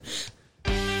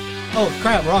Oh,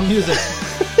 crap, wrong music.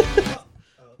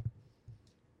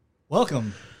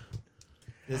 Welcome.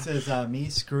 This is me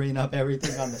screwing up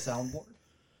everything on the soundboard.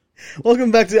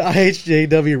 Welcome back to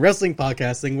IHJW Wrestling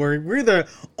Podcasting, where we're the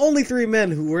only three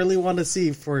men who really want to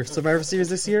see for Survivor Series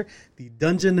this year, the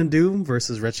Dungeon and Doom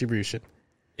versus Retribution.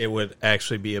 It would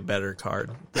actually be a better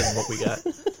card than what we got.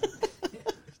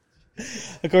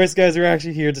 Of course, guys, we're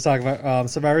actually here to talk about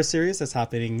Survivor Series that's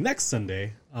happening next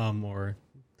Sunday, or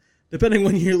depending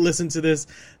when you listen to this,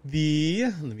 let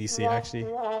me see, actually,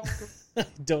 I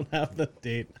don't have the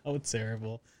date. Oh, it's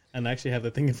terrible. And I actually have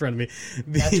the thing in front of me.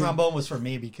 That trombone was for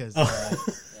me because...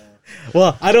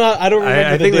 Well, I don't remember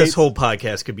I the think dates. this whole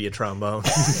podcast could be a trombone.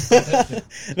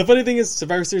 The funny thing is,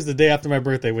 Survivor Series is the day after my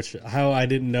birthday, which how I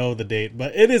didn't know the date,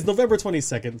 but it is November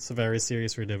 22nd, Survivor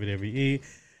Series for WWE,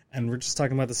 and we're just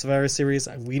talking about the Survivor Series.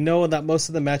 We know that most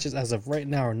of the matches as of right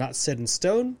now are not set in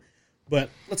stone, but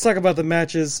let's talk about the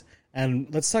matches,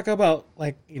 and let's talk about,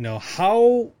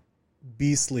 how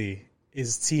beastly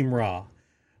is Team Raw.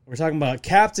 We're talking about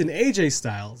Captain AJ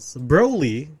Styles,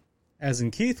 Broly, as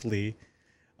in Keith Lee.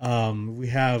 We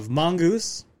have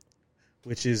Mongoose,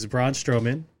 which is Braun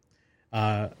Strowman.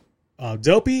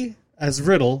 Dopey as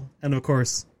Riddle, and of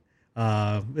course,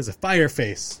 there's a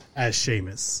Fireface as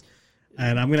Sheamus.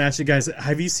 And I'm going to ask you guys,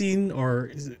 have you seen or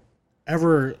is it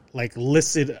ever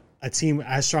listed a team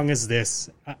as strong as this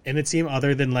in a team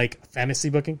other than fantasy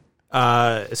booking?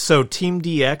 So Team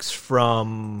DX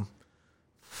from,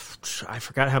 I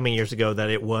forgot how many years ago that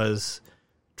it was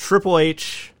Triple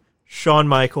H, Shawn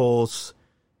Michaels,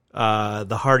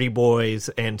 the Hardy Boys,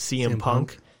 and CM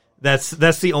Punk. That's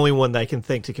the only one that I can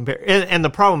think to compare. And the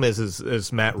problem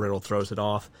is Matt Riddle throws it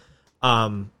off.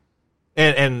 And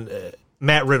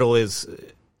Matt Riddle is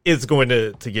going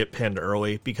to get pinned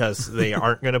early because they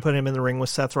aren't going to put him in the ring with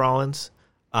Seth Rollins.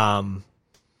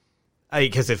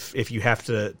 Because if you have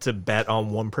to bet on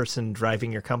one person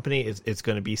driving your company, it's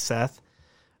going to be Seth.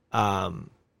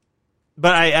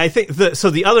 But I think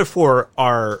the other four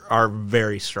are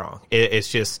very strong.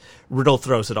 It's just Riddle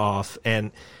throws it off,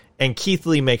 and Keith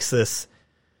Lee makes this.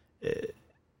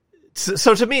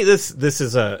 So to me, this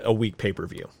is a weak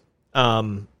pay-per-view.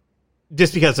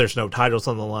 Just because there's no titles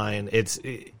on the line,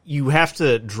 you have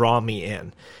to draw me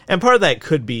in, and part of that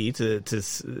could be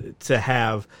to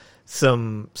have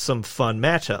some fun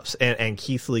matchups, and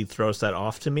Keith Lee throws that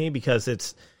off to me because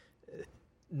it's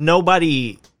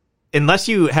nobody unless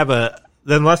you have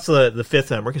unless the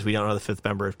fifth member, because we don't know the fifth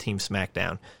member of Team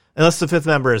SmackDown, unless the fifth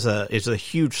member is a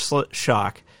huge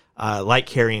shock like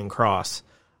Karrion Kross,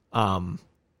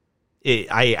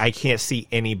 I can't see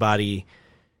anybody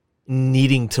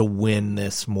needing to win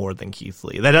this more than Keith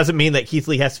Lee. That doesn't mean that Keith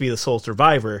Lee has to be the sole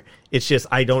survivor. It's just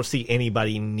I don't see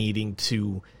anybody needing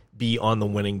to be on the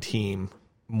winning team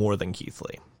more than Keith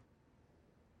Lee.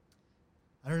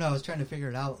 I don't know. I was trying to figure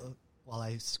it out while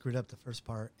I screwed up the first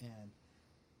part, and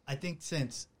I think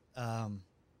since, I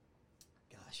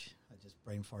just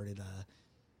brain farted.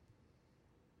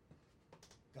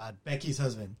 Becky's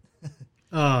husband.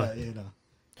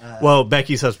 Well,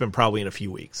 Becky's husband probably in a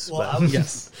few weeks. Well,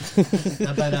 Yes.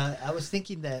 But I was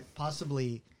thinking that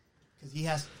possibly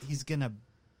because he's gonna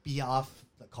be off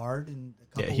the card in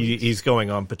a couple weeks. He's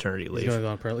going on paternity leave. He's going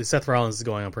on Seth Rollins is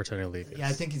going on paternity leave. Yes. Yeah,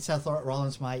 I think Seth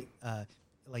Rollins might,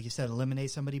 like you said,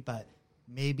 eliminate somebody, but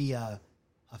maybe a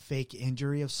fake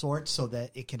injury of sorts so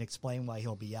that it can explain why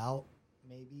he'll be out.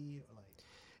 Maybe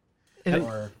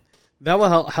that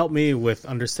will help me with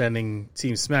understanding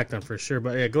Team SmackDown for sure.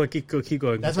 But yeah, keep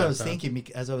going. That's what I was thinking.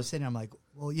 As I was sitting, I'm like,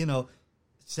 well,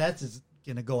 Seth is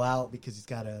gonna go out because he's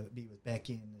got to be with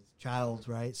Becky and his child,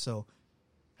 right? So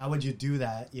how would you do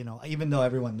that? Even though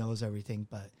everyone knows everything,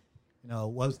 but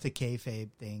what's the kayfabe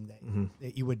thing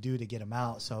that you would do to get him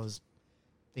out? So I was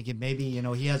thinking maybe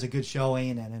he has a good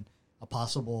showing and a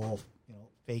possible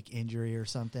fake injury or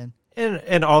something,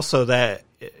 and also that.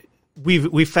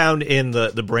 We found in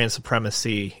the brand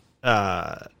supremacy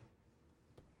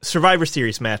Survivor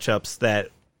Series matchups that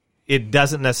it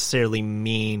doesn't necessarily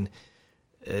mean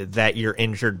that you're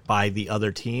injured by the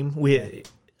other team.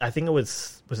 I think it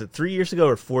was it 3 years ago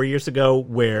or 4 years ago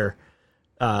where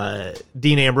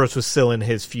Dean Ambrose was still in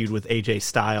his feud with AJ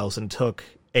Styles and took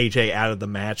AJ out of the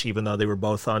match even though they were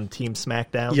both on Team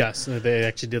SmackDown. Yes, they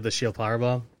actually did the Shield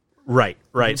Powerbomb. Right.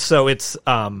 Mm-hmm. So it's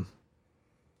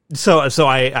So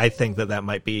I think that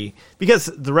might be because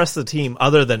the rest of the team,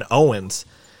 other than Owens,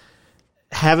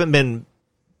 haven't been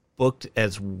booked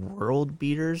as world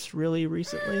beaters really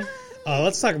recently.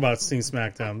 Let's talk about Team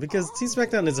SmackDown because Team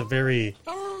SmackDown is a very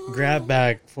grab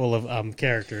bag full of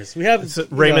characters. We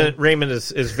have Raymond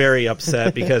is very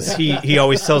upset because he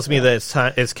always tells me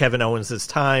that it's Kevin Owens'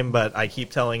 time, but I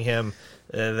keep telling him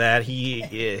that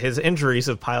his injuries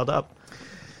have piled up.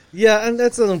 Yeah, and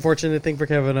that's an unfortunate thing for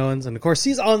Kevin Owens. And, of course,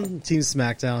 he's on Team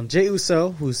SmackDown. Jey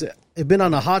Uso, who's been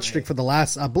on a hot streak for the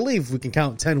last, I believe we can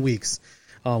count 10 weeks,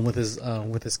 with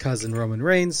his cousin Roman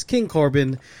Reigns, King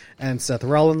Corbin, and Seth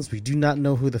Rollins. We do not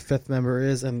know who the fifth member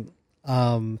is. And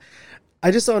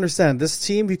I just don't understand. This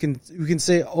team, you can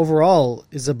say overall,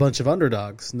 is a bunch of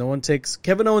underdogs. No one takes...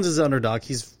 Kevin Owens is an underdog.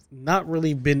 He's not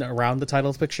really been around the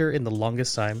title picture in the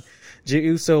longest time. Jey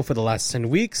Uso for the last 10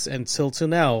 weeks until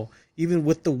now, even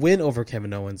with the win over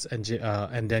Kevin Owens and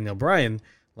Daniel Bryan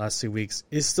last 2 weeks,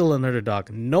 is still an underdog.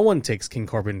 No one takes King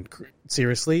Corbin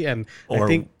seriously, and I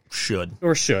think should,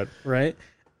 right?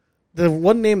 The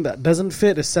one name that doesn't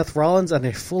fit is Seth Rollins, and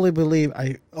I fully believe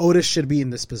Otis should be in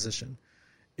this position.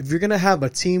 If you're gonna have a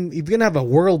team, if you're gonna have a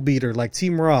world beater like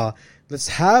Team Raw, let's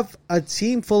have a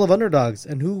team full of underdogs,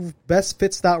 and who best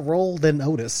fits that role than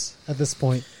Otis at this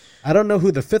point? I don't know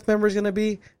who the fifth member is going to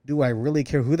be. Do I really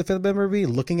care who the fifth member will be?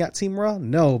 Looking at Team Raw?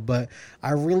 No, but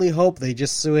I really hope they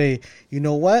just say, you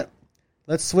know what?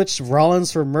 Let's switch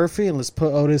Rollins for Murphy and let's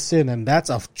put Otis in, and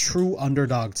that's a true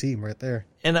underdog team right there.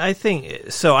 And I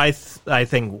think so. I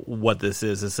think what this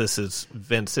is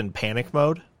Vince in panic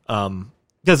mode.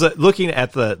 Because looking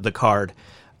at the card,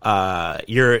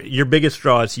 your biggest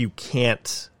draw is you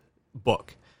can't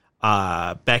book.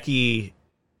 Becky's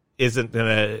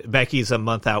a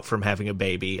month out from having a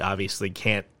baby, obviously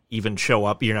can't even show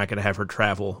up. You're not going to have her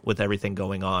travel with everything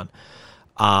going on.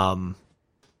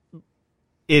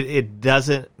 It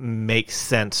doesn't make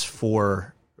sense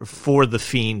for the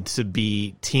Fiend to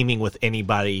be teaming with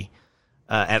anybody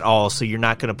at all, so you're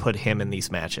not going to put him in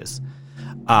these matches.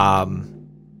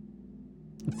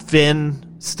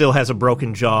 Finn still has a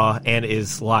broken jaw and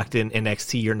is locked in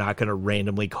NXT. You're not going to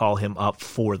randomly call him up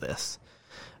for this.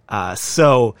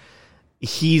 So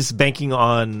he's banking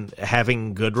on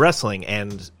having good wrestling,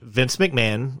 and Vince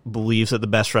McMahon believes that the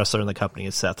best wrestler in the company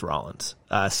is Seth Rollins.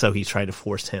 So he's trying to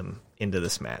force him into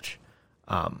this match.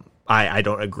 I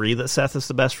don't agree that Seth is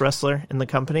the best wrestler in the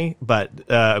company, but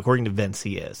according to Vince,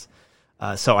 he is.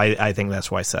 So I think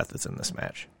that's why Seth is in this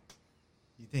match.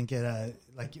 You think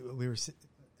like we were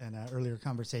in an earlier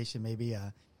conversation, maybe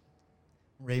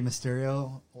Rey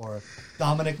Mysterio or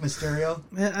Dominic Mysterio,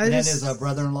 and then his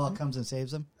brother-in-law comes and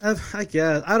saves him? I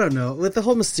guess. I don't know. With the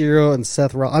whole Mysterio and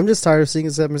Seth Rollins, I'm just tired of seeing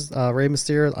Rey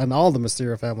Mysterio and all the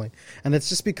Mysterio family. And it's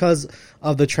just because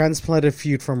of the transplanted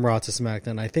feud from Raw to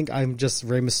SmackDown. I think I'm just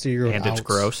Rey Mysterio and it's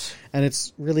gross. And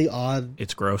it's really odd.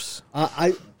 It's gross.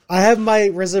 I have my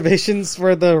reservations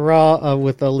for the Raw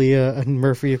with Aaliyah and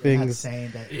Murphy things. I'm not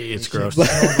saying that it's gross. Build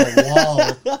a wall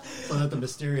so that the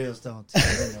Mysterios don't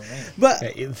stay in the ring. But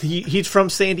he's from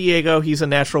San Diego. He's a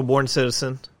natural-born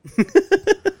citizen.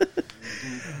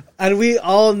 And we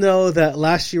all know that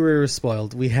last year we were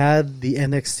spoiled. We had the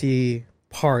NXT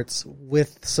parts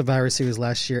with Survivor Series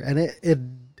last year, and it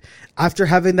after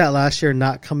having that last year,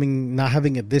 not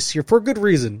having it this year for a good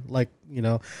reason, like, you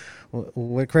know,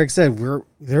 what Craig said,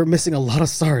 they're missing a lot of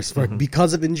stars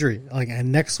because of injury.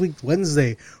 And next week,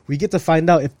 Wednesday, we get to find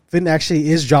out if Finn actually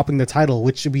is dropping the title,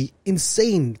 which should be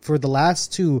insane for the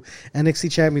last two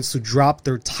NXT champions to drop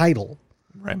their title,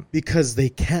 right? Because they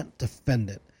can't defend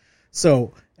it.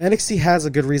 So NXT has a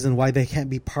good reason why they can't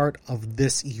be part of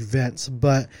this event,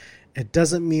 but it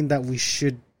doesn't mean that we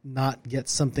should not get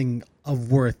something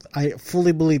of worth. I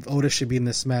fully believe Otis should be in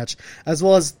this match, as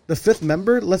well as the fifth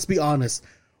member. Let's be honest.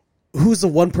 Who's the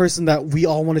one person that we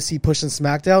all want to see pushing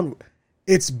SmackDown?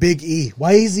 It's Big E.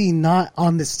 Why is he not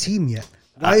on this team yet?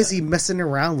 Why is he messing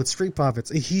around with Street Profits?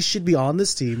 He should be on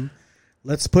this team.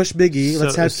 Let's push Big E.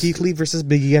 Let's have Keith Lee versus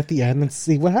Big E at the end and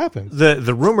see what happens.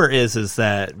 The rumor is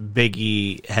that Big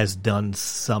E has done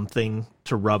something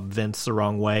to rub Vince the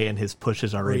wrong way, and his push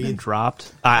has already been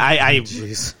dropped.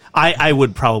 I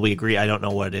would probably agree. I don't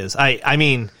know what it is. I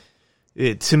mean,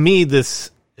 to me, this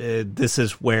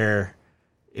is where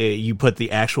you put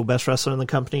the actual best wrestler in the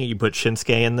company. You put Shinsuke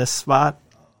in this spot,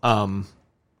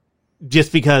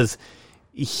 just because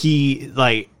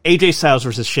AJ Styles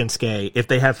versus Shinsuke. If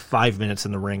they have 5 minutes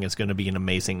in the ring, it's going to be an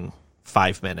amazing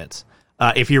 5 minutes.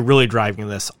 If you're really driving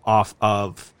this off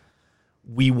of,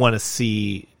 we want to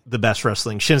see the best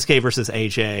wrestling. Shinsuke versus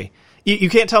AJ. You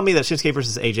can't tell me that Shinsuke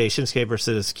versus AJ, Shinsuke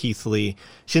versus Keith Lee,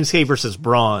 Shinsuke versus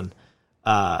Braun,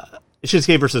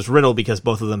 Shinsuke versus Riddle, because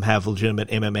both of them have legitimate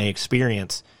MMA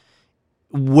experience,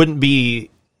 wouldn't be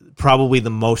probably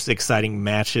the most exciting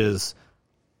matches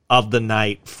of the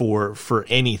night for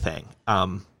anything.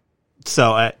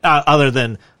 So other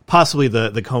than possibly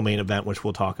the co-main event, which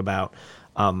we'll talk about.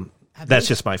 That's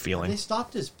just my feeling. Have they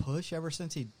stopped his push ever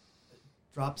since he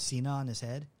dropped Cena on his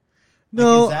head?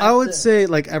 No, Like, I would say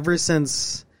like ever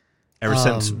since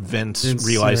Vince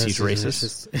realized he's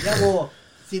racist. Yeah, well,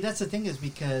 see, that's the thing is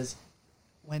because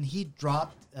when he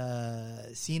dropped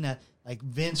Cena, like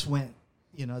Vince went,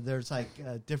 there's like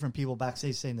different people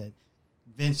backstage saying that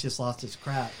Vince just lost his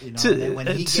crap, when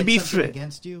he gets something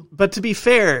against you. But to be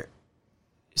fair,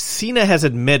 Cena has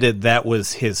admitted that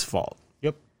was his fault.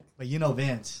 Yep. But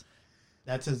Vince,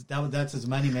 that's his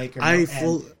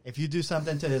moneymaker. If you do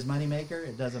something to his moneymaker,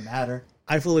 it doesn't matter.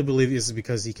 I fully believe this is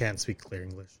because he can't speak clear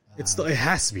English. It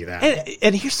has to be that.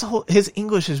 And here's the whole: his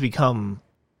English has become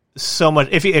so much.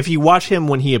 If you watch him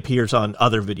when he appears on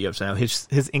other videos now,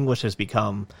 his English has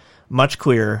become much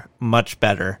clearer, much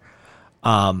better.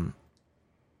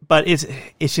 But it's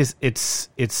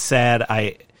sad.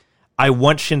 I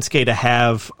want Shinsuke to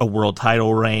have a world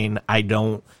title reign.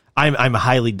 I'm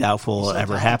highly doubtful it'll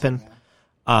ever happen.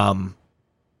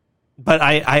 But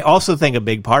I also think a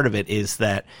big part of it is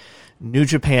that New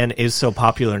Japan is so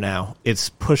popular now. It's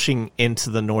pushing into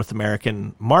the North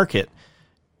American market.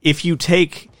 If you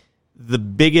take the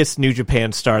biggest New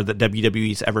Japan star that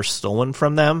WWE's ever stolen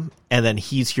from them, and then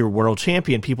he's your world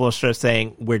champion, people will start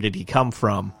saying, where did he come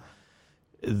from?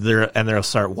 They'll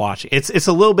start watching. It's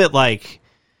a little bit like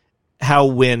how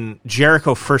when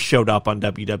Jericho first showed up on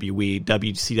WWE,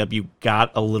 WCW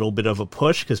got a little bit of a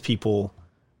push because people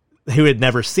who had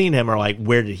never seen him are like,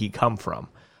 where did he come from?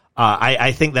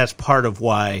 I think that's part of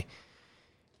why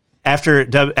after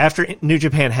New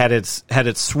Japan had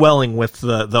its swelling with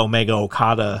the Omega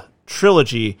Okada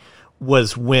trilogy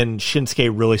was when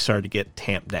Shinsuke really started to get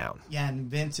tamped down. Yeah, and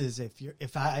Vince is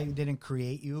if I didn't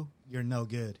create you, you're no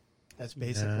good. That's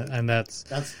basically, and that's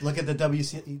look at the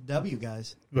WCW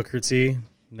guys. Booker T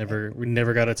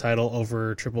never got a title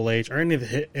over Triple H or any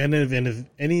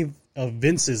of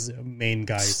Vince's main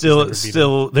guys.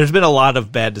 Still, there's been a lot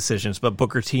of bad decisions, but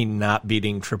Booker T not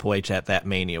beating Triple H at that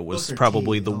Mania was Booker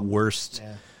probably T, the worst.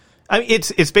 Yeah. I mean,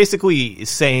 it's basically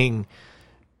saying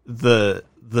the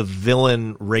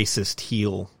villain racist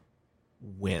heel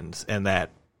wins, and that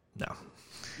no.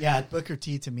 Yeah, Booker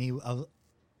T to me,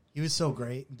 he was so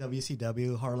great.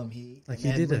 WCW, Harlem Heat. Like he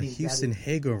did a Houston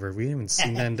Hangover. We haven't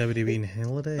seen that in WWE in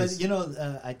holidays.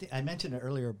 But I mentioned it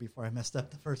earlier before I messed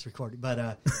up the first recording.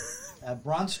 But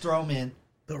Braun Strowman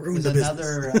is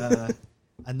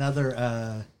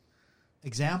another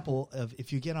example of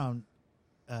if you get on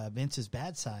Vince's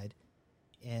bad side,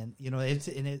 and it's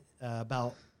in it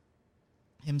about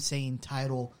him saying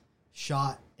title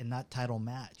shot and not title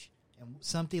match, and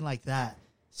something like that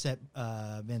set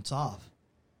Vince off.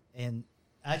 And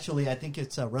actually, I think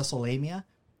it's WrestleMania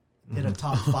did a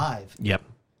top 5. Yep.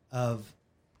 Of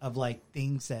like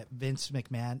things that Vince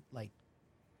McMahon like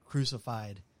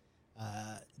crucified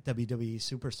WWE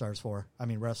superstars for. I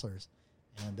mean wrestlers.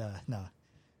 And no,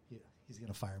 he's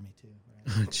gonna fire me too.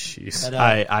 Right? Jeez,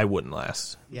 I wouldn't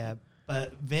last. Yeah,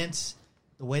 but Vince,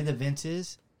 the way that Vince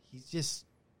is, he's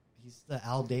the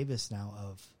Al Davis now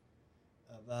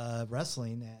of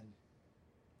wrestling, and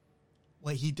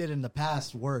what he did in the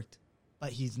past worked,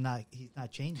 but he's not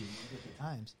changing at the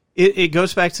times. It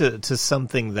goes back to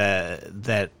something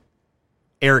that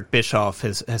Eric Bischoff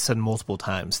has said multiple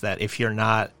times, that if you're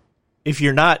not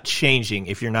changing,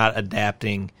 if you're not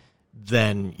adapting,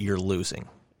 then you're losing.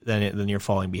 Then you're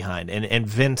falling behind. And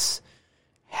Vince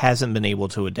hasn't been able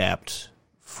to adapt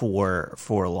for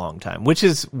a long time, which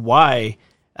is why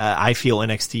I feel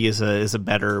NXT is a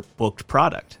better booked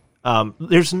product.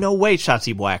 There's no way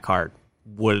Shotzi Blackheart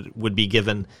would be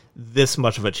given this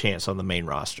much of a chance on the main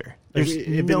roster. There's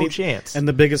no chance. And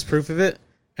the biggest proof of it,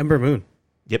 Ember Moon.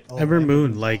 Yep. Ember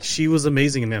Moon, like she was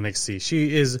amazing in NXT.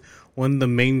 She is one of the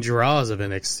main draws of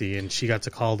NXT, and she got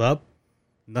called up.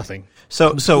 Nothing.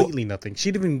 Completely nothing.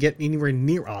 She didn't even get anywhere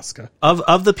near Asuka.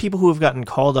 Of the people who have gotten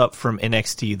called up from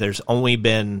NXT, there's only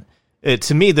been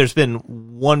to me. There's been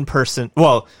one person.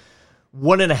 Well,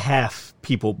 1.5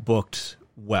 people booked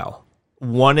well.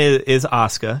 One is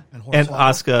Asuka, and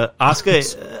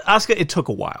Asuka. It took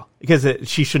a while because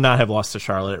she should not have lost to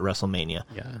Charlotte at WrestleMania.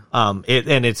 Yeah,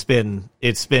 it's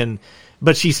been,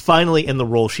 but she's finally in the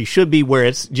role she should be, where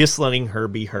it's just letting her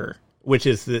be her, which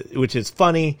is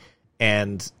funny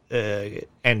and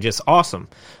just awesome.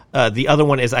 The other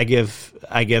one is I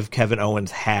give Kevin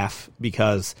Owens half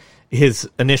because his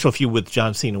initial feud with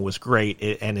John Cena was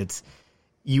great, and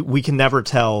we can never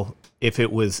tell if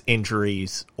it was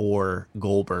injuries or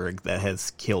Goldberg that has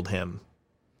killed him.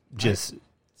 Just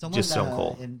Stone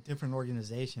Cold. In different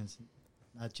organizations,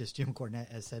 not just Jim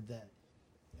Cornette, has said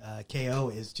that KO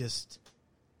is just,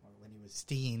 or when he was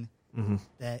Steen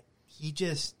that he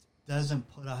just doesn't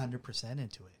put 100%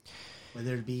 into it,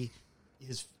 whether it be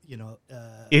his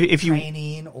if you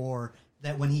training or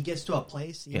that when he gets to a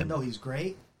place, even though he's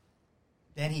great,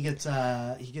 then he gets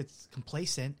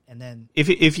complacent, and then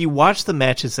if you watch the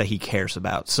matches that he cares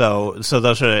about, so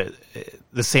those are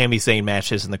the Sami Zayn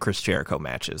matches and the Chris Jericho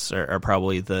matches are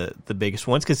probably the biggest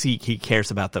ones because he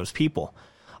cares about those people.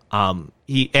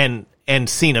 He and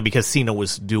Cena, because Cena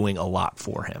was doing a lot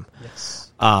for him.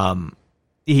 Yes.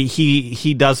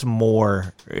 He does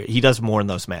more. He does more in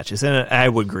those matches, and I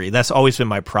would agree. That's always been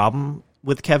my problem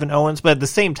with Kevin Owens, but at the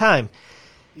same time,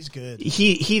 he's good.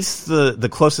 He's the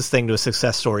closest thing to a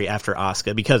success story after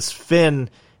Asuka, because Finn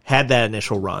had that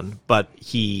initial run, but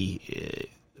he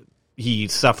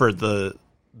suffered the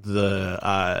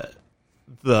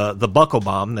buckle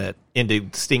bomb that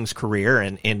ended Sting's career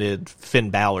and ended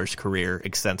Finn Balor's career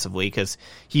extensively, because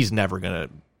he's never going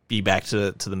to be back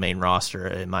to the main roster,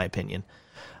 in my opinion.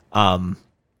 That's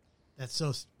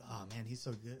so. Oh man, he's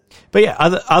so good. But yeah,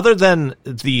 other than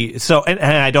and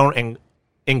I don't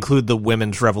include the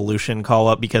women's Revolution call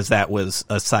up because that was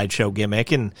a sideshow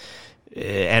gimmick, and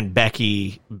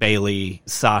Becky, Bayley,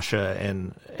 Sasha,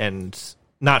 and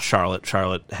not Charlotte.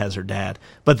 Charlotte has her dad,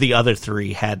 but the other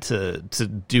three had to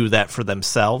do that for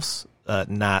themselves,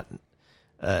 not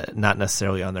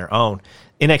necessarily on their own.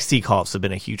 NXT call-ups have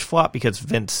been a huge flop because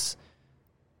Vince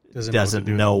doesn't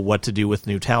know what to do with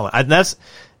new talent,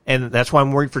 and that's why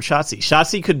I'm worried for Shotzi.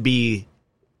 Shotzi could be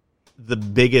the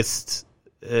biggest.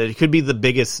 It could be the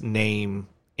biggest name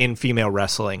in female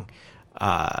wrestling,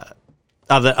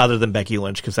 other than Becky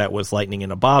Lynch, because that was lightning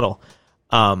in a bottle.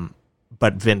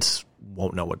 But Vince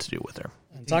won't know what to do with her.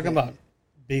 I'm talking about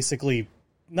basically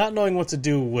not knowing what to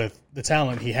do with the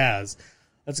talent he has.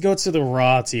 Let's go to the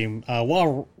Raw team,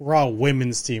 Raw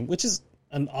women's team, which is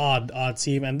an odd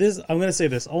team. And this, I'm going to say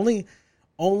this: only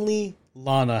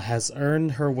Lana has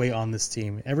earned her way on this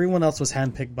team. Everyone else was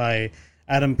handpicked by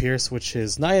Adam Pearce, which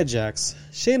is Nia Jax,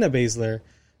 Shayna Baszler,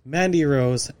 Mandy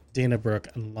Rose, Dana Brooke,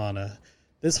 and Lana.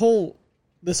 This whole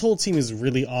team is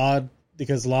really odd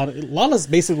because Lana's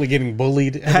basically getting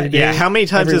bullied every day. Yeah, how many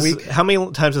times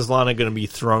is Lana going to be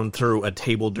thrown through a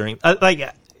table during?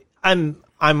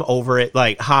 I'm over it.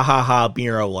 Like, ha ha ha,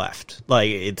 Miro left. Like,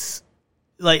 it's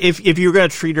like if you're going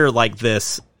to treat her like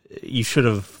this, you should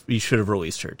have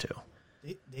released her too.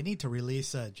 They need to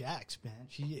release Jax, man.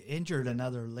 She injured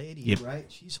another lady, right?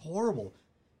 She's horrible.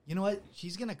 You know what?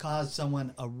 She's going to cause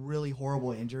someone a really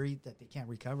horrible injury that they can't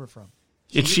recover from.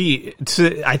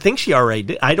 I think she already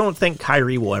did. I don't think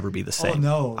Kyrie will ever be the same.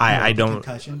 Oh, no. I don't.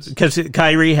 Because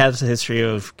Kyrie has a history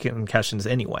of concussions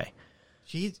anyway.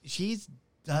 She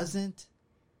doesn't.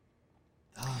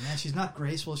 Oh, man, she's not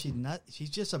graceful. She's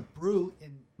just a brute.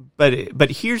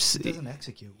 But she doesn't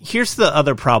execute. Here's the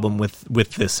other problem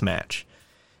with this match.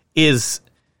 Is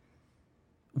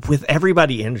with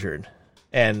everybody injured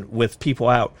and with people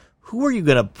out, who are you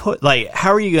going to put? Like,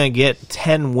 how are you going to get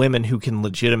 10 women who can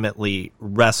legitimately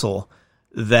wrestle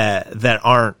that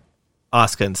aren't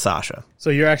Asuka and Sasha? So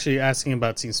you're actually asking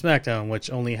about Team SmackDown,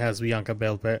 which only has Bianca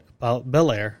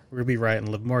Belair, Ruby Riott, and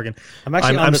Liv Morgan.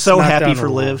 I'm so happy for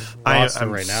Liv.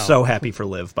 I'm right now. So happy for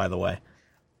Liv, by the way.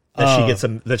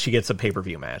 That she gets a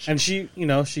pay-per-view match. And she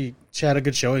had a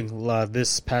good showing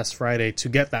this past Friday to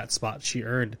get that spot she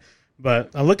earned. But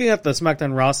I'm looking at the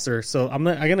SmackDown roster, so I'm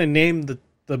gonna name the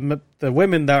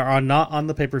women that are not on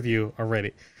the pay-per-view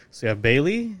already. So you have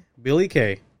Bayley, Billie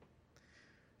Kay,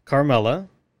 Carmella.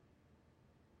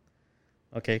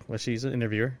 Okay, well, she's an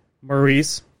interviewer.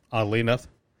 Maurice, oddly enough,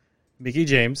 Mickie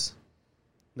James,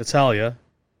 Natalya,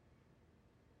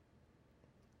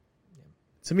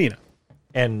 Tamina.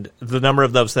 And the number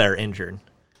of those that are injured.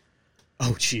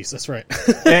 Oh, jeez, that's right.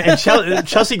 and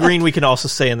Chelsea Green, we can also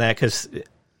say in that because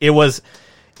it was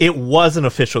an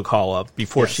official call up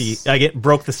before she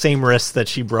broke the same wrist that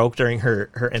she broke during her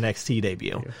NXT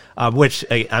debut, which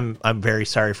I'm very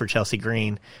sorry for Chelsea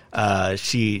Green.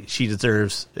 She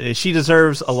deserves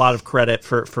a lot of credit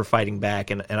for fighting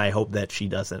back, and I hope that she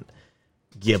doesn't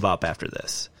give up after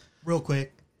this. Real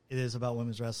quick, it is about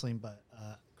women's wrestling, but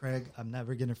Craig, I'm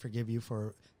never going to forgive you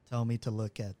for telling me to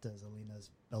look at Zelina's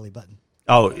belly button.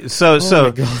 Oh, so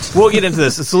we'll get into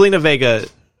this. Zelina Vega,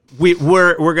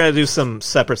 we're going to do some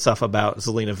separate stuff about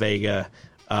Zelina Vega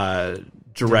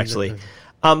directly.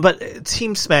 But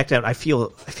Team SmackDown, I feel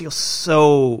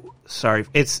so sorry.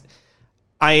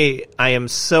 I am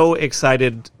so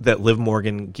excited that Liv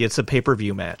Morgan gets a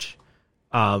pay-per-view match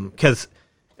because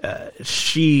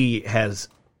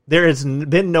there has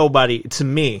been nobody, to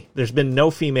me, there's been no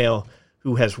female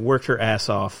who has worked her ass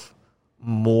off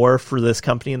more for this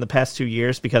company in the past 2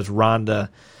 years because Ronda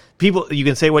people, you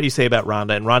can say what you say about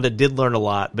Ronda, and Ronda did learn a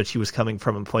lot, but she was coming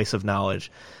from a place of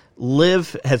knowledge.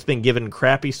 Liv has been given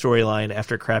crappy storyline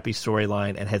after crappy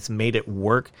storyline and has made it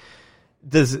work.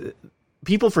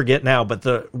 People forget now, but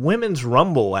the Women's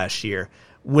Rumble last year,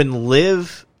 when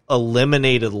Liv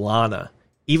eliminated Lana,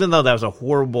 even though that was a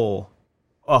horrible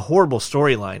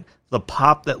storyline, the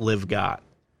pop that Liv got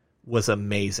was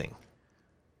amazing.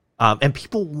 And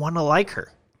people want to like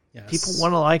her. Yes. People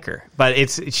want to like her, but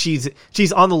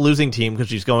she's on the losing team because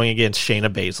she's going against Shayna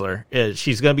Baszler.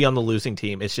 She's going to be on the losing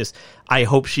team. It's just, I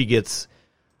hope she gets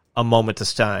a moment to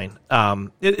shine.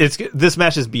 This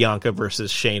match is Bianca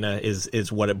versus Shayna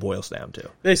is what it boils down to.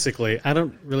 Basically, I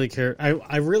don't really care.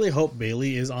 I really hope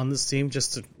Bayley is on this team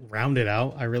just to round it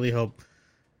out. I really hope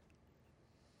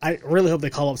they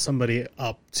call up somebody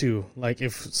up too. Like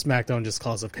if SmackDown just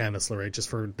calls up Candice LeRae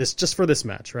just for this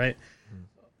match, right?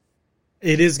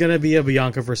 It is going to be a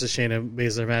Bianca versus Shayna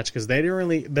Baszler match because they didn't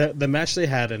really the match they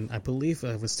had, and I believe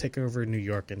it was TakeOver New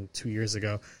York 2 years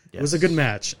ago. Yes. It was a good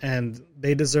match, and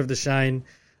they deserve the shine.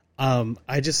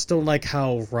 I just don't like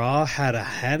how Raw had a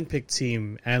handpicked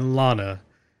team and Lana,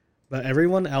 but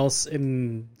everyone else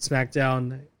in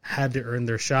SmackDown had to earn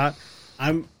their shot.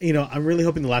 I'm really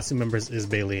hoping the last two members is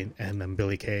Bayley and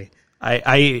Billie Kay.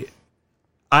 I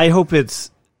hope it's.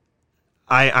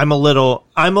 I'm a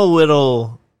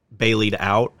little Bayley'd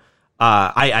out.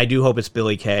 I do hope it's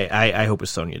Billie Kay. I hope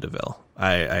it's Sonya Deville.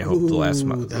 I hope the last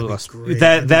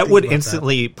that would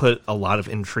instantly put a lot of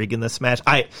intrigue in this match.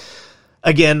 I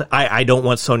don't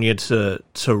want Sonya to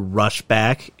rush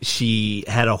back. She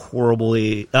had a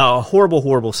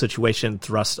horrible situation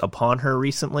thrust upon her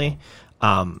recently.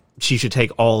 She should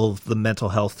take all of the mental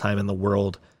health time in the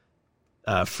world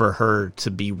for her to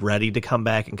be ready to come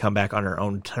back and come back on her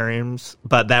own terms.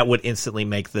 But that would instantly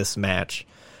make this match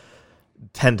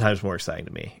 10 times more exciting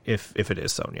to me if it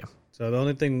is Sonya. So the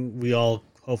only thing we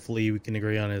can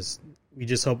agree on is we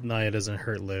just hope Nia doesn't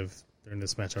hurt Liv during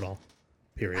this match at all.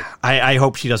 Period. I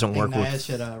hope she doesn't work Nia with.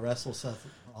 should wrestle Seth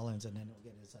Rollins and then he'll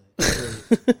get his.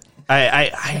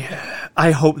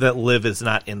 I hope that Liv is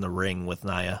not in the ring with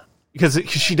Nia because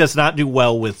she does not do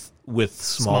well with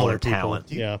smaller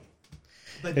talent. Yeah,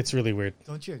 but it's really weird.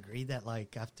 Don't you agree that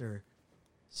like after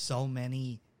so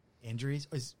many injuries,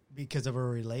 is because of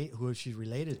her who she's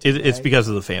related to? It's because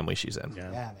of the family she's in.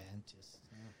 Yeah, man.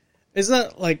 It's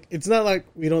not like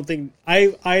we don't think.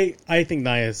 I think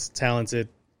Nia's talented,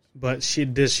 but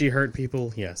does she hurt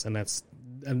people? Yes, and that's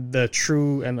the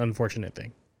true and unfortunate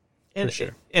thing. And for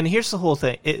sure. And here's the whole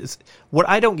thing: is what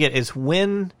I don't get is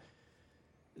when.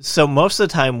 So most of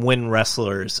the time, when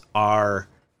wrestlers are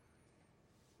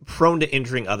prone to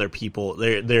injuring other people,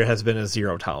 there has been a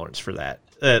zero tolerance for that.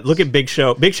 Look at Big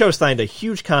Show. Big Show signed a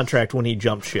huge contract when he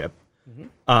jumped ship,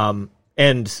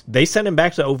 and they sent him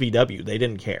back to OVW. They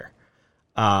didn't care.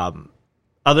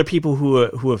 Other people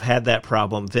who have had that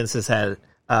problem, Vince has had.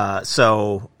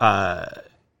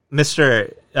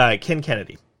 Mr. Ken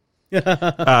Kennedy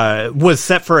was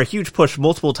set for a huge push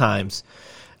multiple times.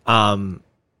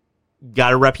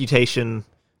 Got a reputation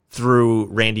through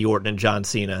Randy Orton and John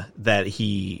Cena that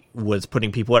he was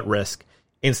putting people at risk.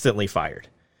 Instantly fired.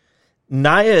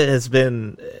 Nia has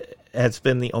been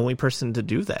the only person to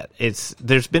do that.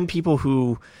 There's been people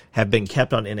who have been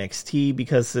kept on NXT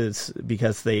because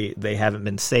they haven't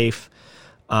been safe.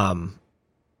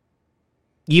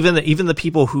 Even the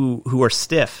people who are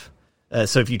stiff.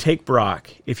 So if you take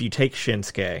Brock, if you take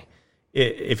Shinsuke,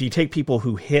 if you take people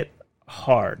who hit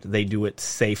hard, they do it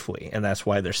safely, and that's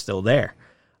why they're still there.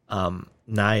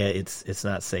 Nia, it's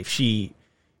not safe. She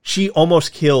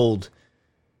almost killed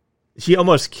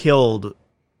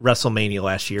WrestleMania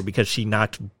last year because she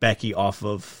knocked Becky off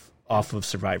of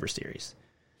Survivor Series.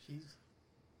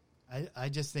 I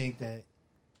just think that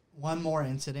one more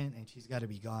incident and she's got to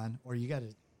be gone, or you got to.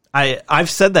 I've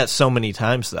said that so many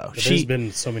times though. There's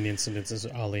been so many incidences,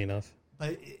 oddly enough.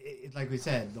 But like we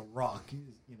said, The Rock,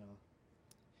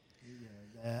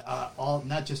 all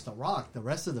not just The Rock, the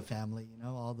rest of the family,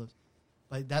 all those.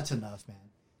 But that's enough, man.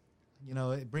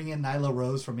 Bring in Nyla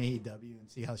Rose from AEW and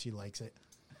see how she likes it.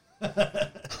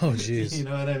 Oh, jeez. You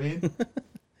know what I mean?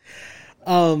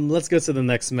 Let's go to the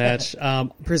next match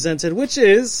presented, which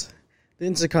is the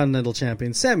Intercontinental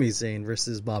Champion Sami Zayn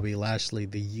versus Bobby Lashley,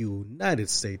 the United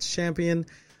States Champion.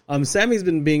 Sammy's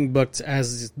been being booked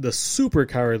as the super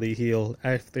cowardly heel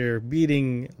after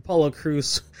beating Apollo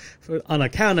Crews on a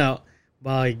countout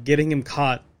by getting him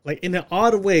caught, like in an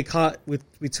odd way, caught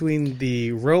between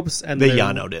the ropes and they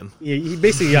Yano'd him. Yeah, he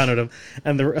basically Yano'd him,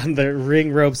 and the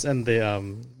ring ropes and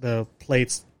the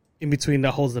plates in between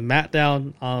that holds the mat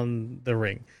down on the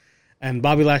ring. And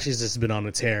Bobby Lashley's just been on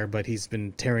a tear, but he's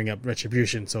been tearing up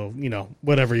Retribution. So,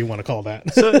 whatever you want to call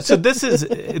that. So this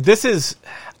is.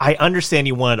 I understand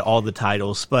you wanted all the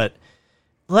titles, but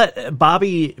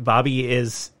Bobby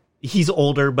is, he's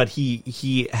older, but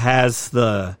he has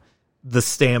the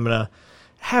stamina.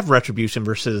 Have Retribution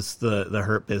versus the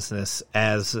Hurt Business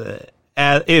as a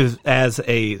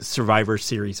Survivor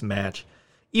Series match,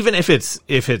 even if it's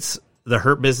the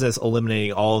Hurt Business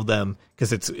eliminating all of them,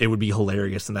 because it would be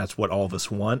hilarious, and that's what all of us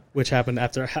want. Which happened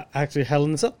after actually Hell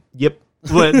in a Cell. Yep,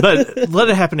 but let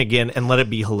it happen again and let it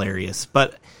be hilarious.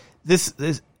 But this,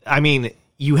 I mean,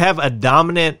 you have a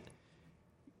dominant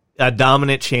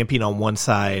champion on one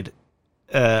side,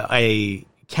 a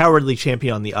cowardly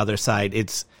champion on the other side.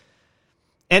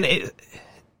 The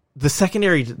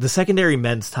secondary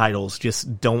men's titles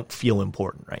just don't feel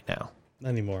important right now. Not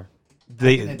anymore.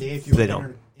 Back in the day, if you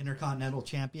were Intercontinental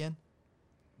Champion,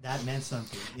 that meant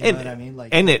something. You know what I mean?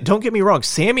 Don't get me wrong,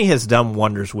 Sammy has done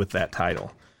wonders with that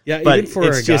title. Yeah, even for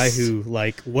a guy who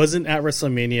wasn't at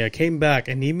WrestleMania, came back,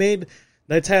 and he made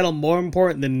that title more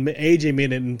important than AJ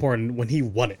made it important when he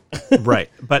won it. Right,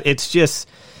 but it's just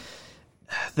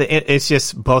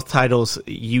both titles.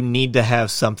 You need to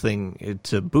have something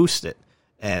to boost it.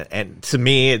 And to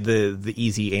me, the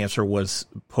easy answer was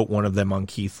put one of them on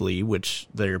Keith Lee, which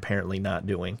they're apparently not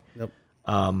doing. Nope.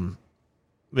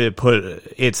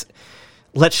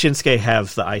 Let Shinsuke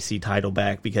have the IC title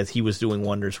back because he was doing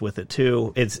wonders with it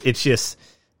too. It's just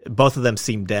both of them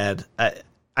seem dead.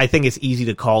 I think it's easy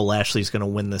to call Lashley's going to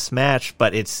win this match,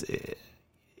 but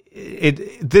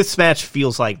this match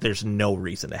feels like there's no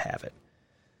reason to have it.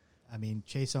 I mean,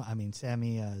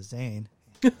 Sami Zayn,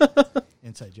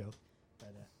 inside joke.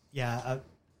 Yeah,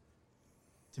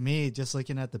 to me, just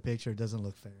looking at the picture, it doesn't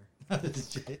look fair. And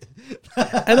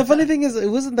the funny thing is, it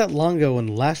wasn't that long ago when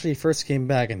Lashley first came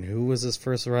back, and who was his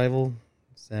first rival?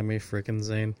 Sami freaking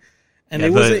Zayn. And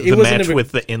it wasn't the match even,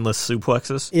 with the endless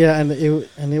suplexes. Yeah,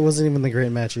 and it wasn't even the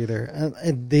great match either.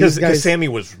 Because Sami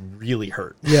was really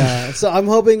hurt. Yeah, so I'm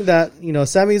hoping that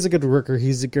Sami's a good worker.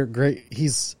 He's a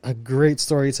great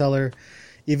storyteller.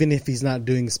 Even if he's not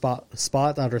doing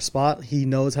spot after spot, he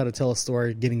knows how to tell a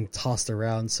story getting tossed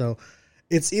around. So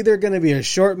it's either going to be a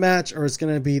short match or it's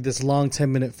going to be this long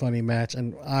 10-minute funny match.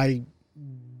 And I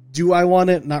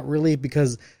want it? Not really,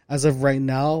 because as of right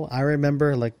now, I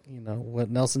remember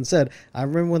what Nelson said. I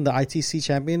remember when the ITC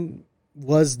champion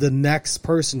was the next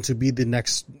person to be the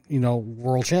next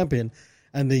world champion,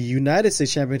 and the United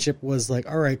States Championship was like,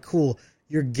 all right, cool.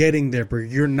 You're getting there, but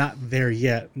you're not there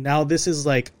yet. Now this is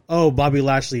like, Bobby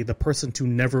Lashley, the person to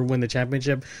never win the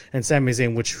championship, and Sami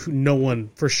Zayn, which no one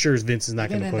for sure Vince is not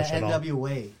going to push at all. Even in the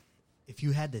NWA, if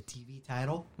you had the TV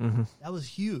title, that was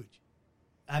huge.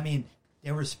 I mean,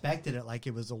 they respected it like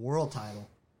it was a world title,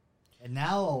 and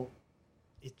now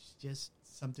it's just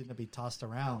something to be tossed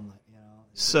around.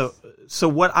 So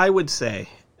what I would say,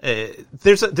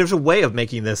 there's a way of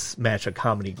making this match a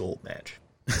comedy gold match.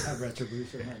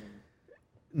 Retribution.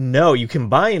 No, you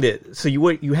combined it. So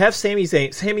you have Sami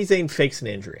Zayn. Sami Zayn fakes an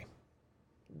injury.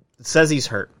 Says he's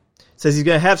hurt. Says he's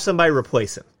going to have somebody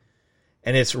replace him.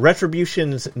 And it's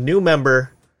Retribution's new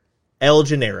member, El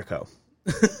Generico.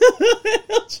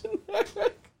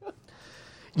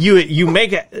 You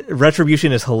make it,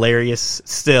 Retribution is hilarious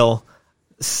still.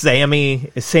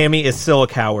 Sammy is still a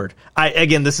coward.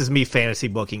 Again, this is me fantasy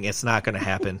booking. It's not going to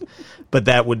happen. But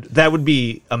that would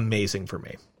be amazing for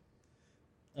me.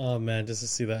 Oh man, just to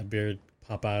see that beard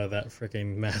pop out of that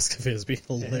freaking mask of his be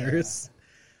hilarious.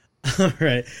 Yeah. All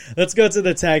right, let's go to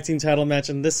the tag team title match,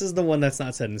 and this is the one that's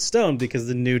not set in stone because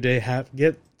the New Day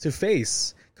get to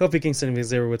face Kofi Kingston and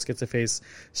Xavier Woods get to face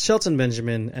Shelton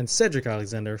Benjamin and Cedric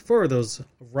Alexander for those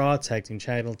Raw tag team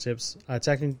championships,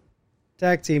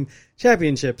 tag team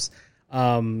championships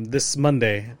this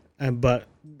Monday, but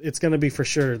it's going to be for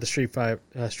sure the Street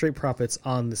Profits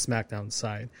on the SmackDown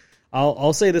side.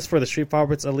 I'll say this for the Street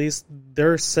Profits, at least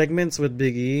their segments with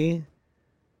Big E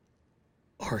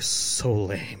are so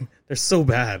lame. They're so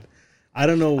bad. I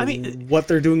don't know what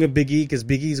they're doing with Big E, because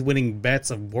Big E's winning bets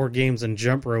of War Games and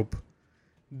Jump Rope.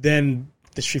 Then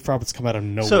the Street Profits come out of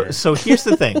nowhere. So here's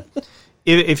the thing.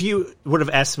 If you would have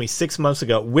asked me 6 months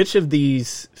ago, which of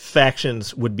these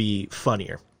factions would be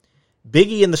funnier? Big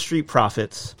E and the Street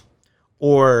Profits,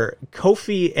 or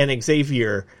Kofi and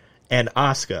Xavier and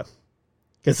Asuka?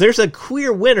 Because there's a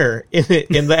queer winner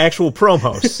in the actual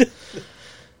promos.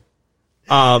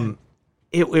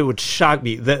 It would shock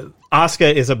me that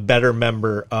Asuka is a better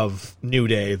member of New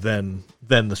Day than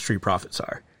the Street Profits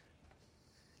are.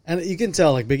 And you can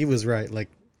tell, Big E was right.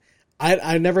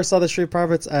 I never saw the Street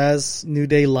Profits as New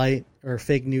Day Light or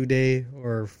fake New Day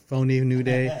or phony New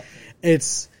Day.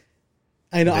 It's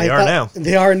I know. They are now.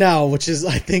 They are now, which is,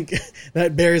 I think,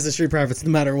 that buries the Street Profits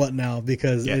no matter what now,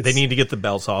 because they need to get the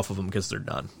belts off of them because they're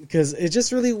done. Because it's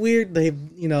just really weird. They've,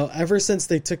 ever since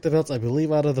they took the belts, I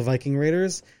believe, out of the Viking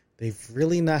Raiders, they've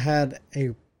really not had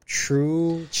a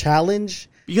true challenge.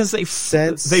 Because they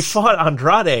fought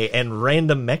Andrade and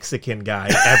random Mexican guy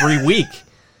every week.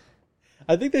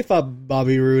 I think they fought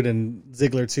Bobby Roode and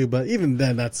Ziggler too, but even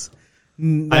then, that's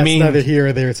neither here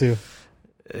or there too.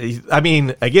 I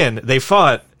mean, again, they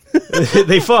fought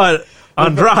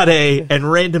Andrade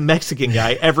and random Mexican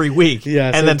guy every week,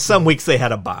 and then some weeks they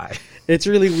had a bye. It's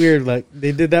really weird. Like,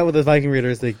 they did that with the Viking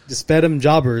Raiders. They just fed them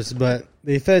jobbers, but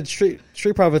they fed Street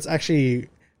Profits actually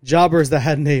jobbers that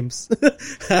had names.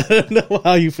 I don't know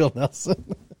how you feel,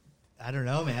 Nelson. I don't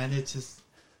know, man. It's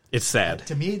sad.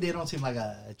 To me, they don't seem like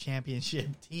a championship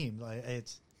team. Like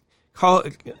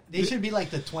they should be like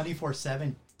the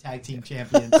 24/7 tag team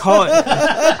champions.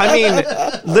 I mean,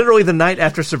 literally the night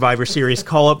after Survivor Series,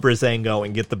 call up Breezango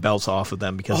and get the belts off of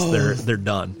them because they're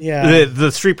done. Yeah,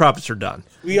 the Street Profits are done.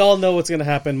 We all know what's going to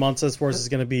happen. Montez Ford is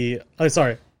going to be. Montez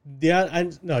Ford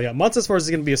is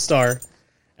going to be a star,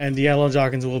 and D'Angelo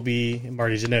Dawkins will be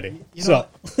Marty Jannetty.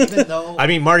 Even though I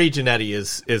mean, Marty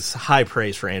Jannetty is high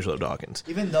praise for Angelo Dawkins.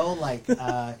 Even though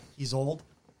he's old,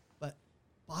 but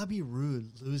Bobby Roode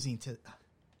losing to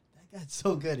that guy's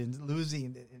so good and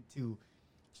losing to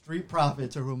Street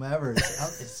Profits or whomever.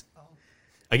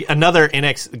 Another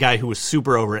NXT guy who was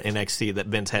super over at NXT that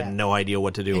Vince had no idea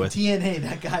what to do with. TNA,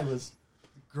 that guy was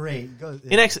great.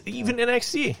 Even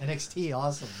NXT. NXT,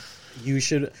 awesome. He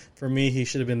should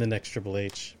have been the next Triple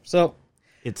H. So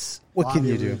what Bobby can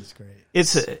you do? Roode is great.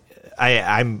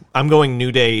 I'm going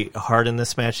New Day hard in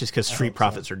this match just because Street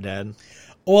Profits are dead.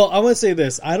 Well, I want to say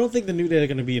this. I don't think the New Day are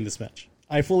going to be in this match.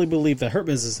 I fully believe that Hurt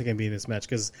Business is going to be in this match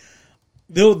because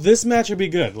this match would be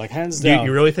good, like hands down.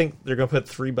 You really think they're going to put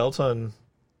 3 belts on?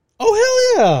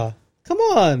 Oh, hell yeah. Come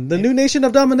on. The New Nation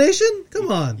of Domination?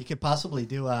 Come on. You could possibly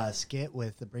do a skit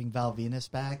bring Val Venus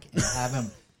back and have him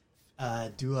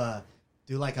do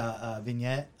like a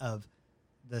vignette of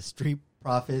the Street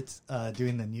Profits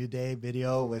doing the New Day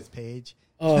video with Paige.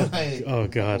 Oh, oh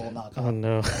God. Oh,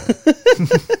 no.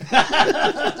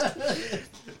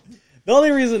 The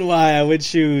only reason why I would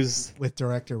choose with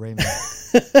director Raymond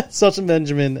Shelton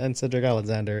Benjamin and Cedric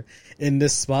Alexander in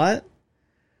this spot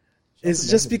is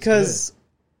just because,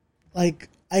 like,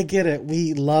 I get it.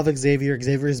 We love Xavier.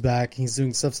 Xavier's back. He's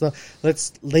doing stuff.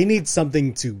 They need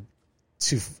something to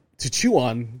chew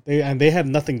on. They have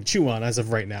nothing to chew on as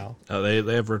of right now. Oh,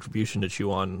 they have Retribution to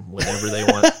chew on whenever they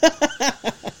want.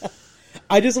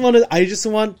 I just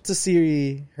want to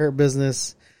see Hurt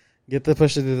Business get the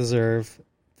push that they deserve.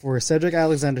 For Cedric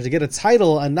Alexander to get a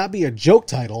title and not be a joke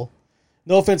title.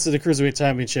 No offense to the Cruiserweight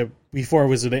Championship before it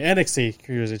was the NXT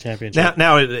Cruiserweight Championship.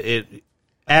 Now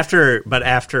after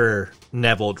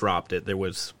Neville dropped it, there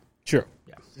was true.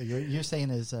 Yeah. So you're saying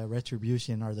is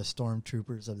Retribution are the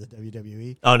stormtroopers of the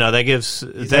WWE? Oh no, that gives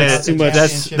that's too much.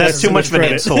 That's too much of an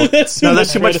insult. That's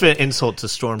too much of an insult to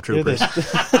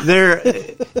stormtroopers. They're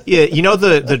you know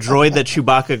the droid that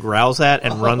Chewbacca growls at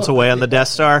and runs away on the Death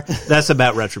Star. That's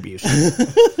about Retribution.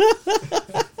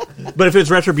 But if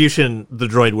it's Retribution, the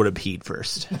droid would have peed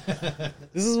first.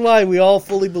 This is why we all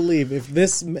fully believe if what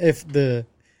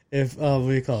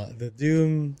do you call it? The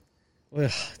Doom.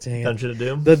 Dang it. Dungeon of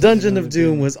Doom. The Dungeon of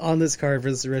Doom was on this card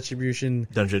for this Retribution.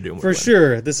 Dungeon of Doom would for win.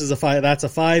 Sure. This is that's a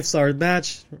 5-star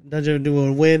match. Dungeon of Doom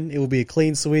will win. It will be a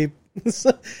clean sweep.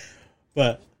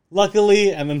 But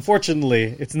luckily and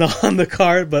unfortunately, it's not on the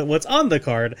card. But what's on the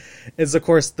card is, of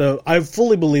course, I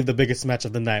fully believe the biggest match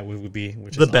of the night would be,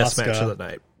 which the is best Asuka match of the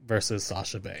night versus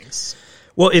Sasha Banks.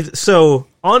 Well, so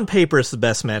on paper, it's the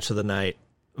best match of the night.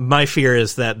 My fear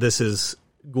is that this is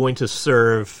going to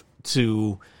serve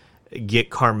to get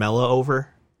Carmella over.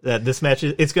 That this match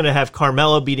it's going to have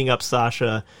Carmella beating up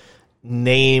Sasha,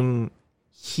 name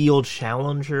heel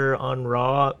challenger on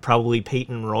Raw, probably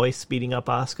Peyton Royce beating up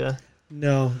Asuka.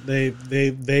 No,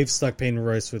 they've stuck Peyton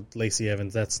Royce with Lacey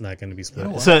Evans. That's not going to be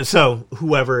split. So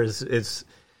whoever is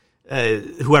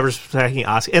whoever's attacking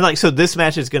Asuka, and so this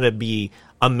match is going to be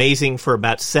amazing for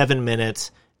about 7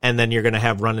 minutes, and then you're going to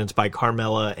have run-ins by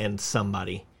Carmella and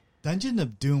somebody. Dungeon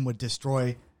of Doom would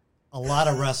destroy a lot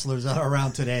of wrestlers that are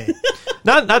around today.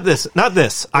 Not this.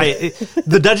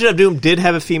 The Dungeon of Doom did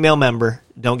have a female member.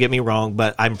 Don't get me wrong,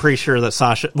 but I'm pretty sure that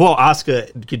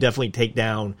Asuka could definitely take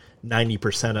down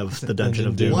 90% of the Dungeon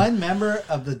of Doom. One member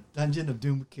of the Dungeon of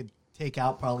Doom could take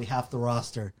out probably half the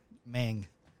roster. Meng.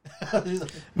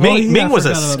 Meng was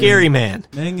a scary man.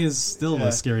 Meng is still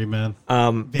a scary man.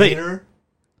 Vader.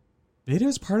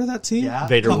 Vader's part of that team? Yeah.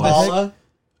 Vader Kamala.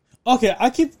 Okay, I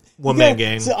keep one man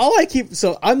gang. So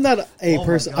I'm not a my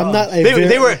person. God. I'm not a.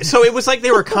 They were so it was like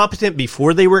they were competent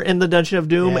before they were in the Dungeon of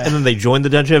Doom, Yeah. and then they joined the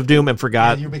Dungeon of Doom and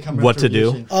forgot You become what to do.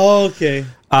 retribution. Oh, okay.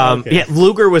 Okay. Yeah,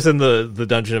 Luger was in the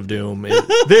Dungeon of Doom.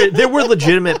 There were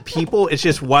legitimate people. It's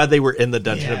just why they were in the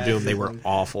Dungeon of Yeah. Doom. They were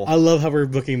awful. I love how we're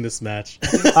booking this match.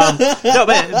 No,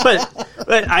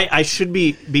 but I should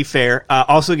be fair.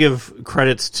 Also give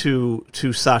credits to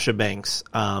Sasha Banks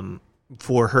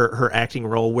for her acting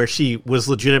role, where she was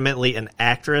legitimately an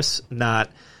actress.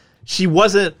 She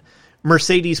wasn't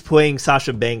Mercedes playing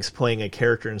Sasha Banks playing a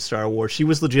character in Star Wars. She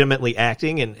was legitimately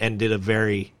acting and did a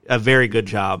very good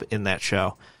job in that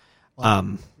show.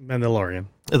 Mandalorian.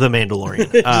 The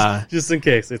Mandalorian. Just in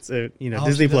case it's Oh,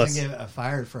 Disney she Plus. doesn't get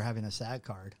fired for having a SAG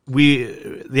card.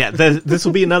 This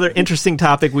will be another interesting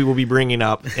topic we will be bringing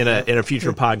up in a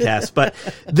future podcast. But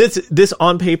this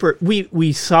on paper,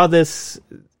 we saw this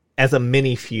as a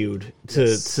mini feud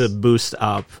to boost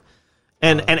up,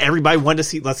 and everybody wanted to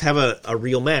see. Let's have a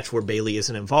real match where Bayley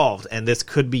isn't involved, and this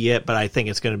could be it. But I think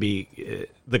it's going to be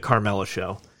the Carmella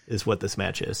show is what this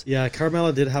match is. Yeah,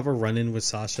 Carmella did have a run-in with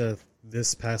Sasha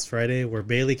this past Friday where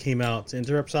Bayley came out to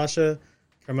interrupt Sasha.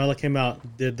 Carmella came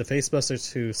out, did the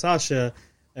facebuster to Sasha,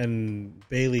 and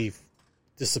Bayley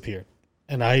disappeared.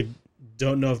 And I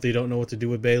don't know if they don't know what to do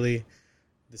with Bayley.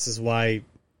 This is why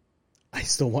I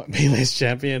still want Bayley as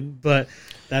champion, but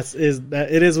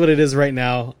it is what it is right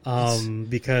now.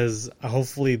 Because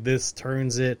hopefully this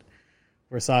turns it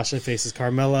where Sasha faces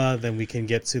Carmella, then we can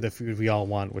get to the feud we all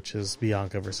want, which is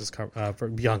Bianca versus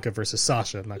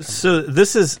Sasha. So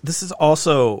this is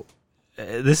also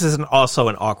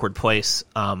an awkward place.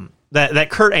 That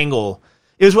Kurt Angle,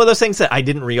 it was one of those things that I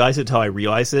didn't realize it until I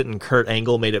realized it, and Kurt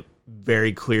Angle made it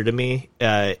very clear to me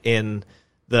in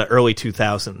the early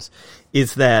 2000s,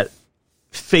 is that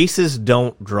faces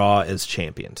don't draw as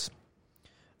champions.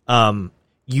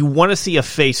 You want to see a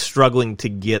face struggling to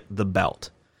get the belt.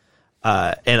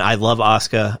 And I love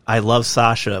Asuka, I love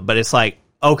Sasha, but it's like,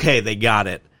 okay, they got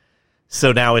it.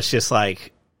 So now it's just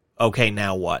like, okay,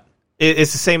 now what?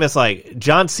 It's the same as like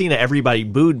John Cena, everybody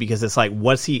booed because it's like,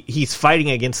 he's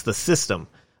fighting against the system,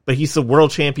 but he's the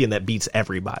world champion that beats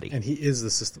everybody. And he is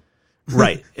the system.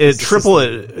 Right. It's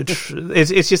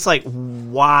just like,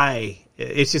 why?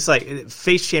 It's just like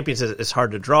face champions is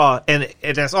hard to draw. And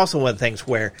that's also one of the things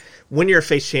where when you're a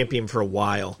face champion for a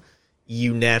while,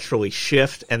 you naturally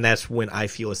shift, and that's when I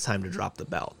feel it's time to drop the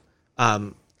belt.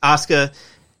 Asuka,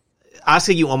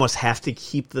 you almost have to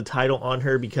keep the title on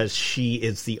her because she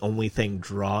is the only thing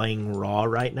drawing Raw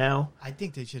right now. I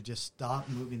think they should just stop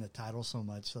moving the title so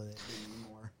much so that they need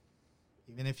more.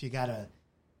 Even if you got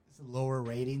lower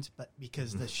ratings, but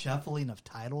because the shuffling of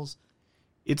titles,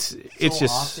 it's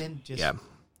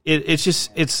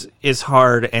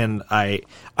hard, and I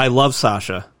love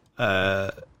Sasha.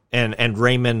 And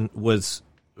Raymond was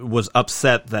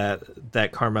upset that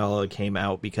Carmella came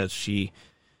out because she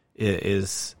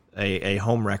is a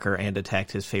homewrecker and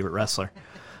attacked his favorite wrestler.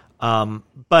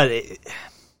 But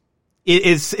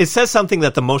it says something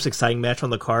that the most exciting match on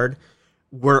the card,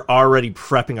 we're already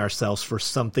prepping ourselves for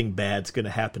something bad's going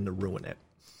to happen to ruin it.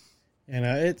 And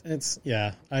let's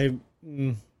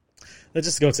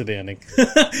just go to the ending.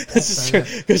 Let's just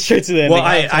go straight to the ending.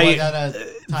 Well,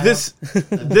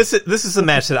 this is a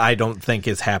match that I don't think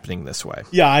is happening this way.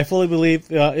 Yeah, I fully believe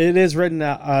it is written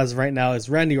out as right now as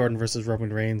Randy Orton versus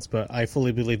Roman Reigns, but I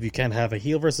fully believe you can have a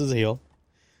heel versus a heel.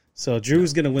 So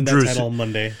Drew's going to win that title on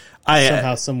Monday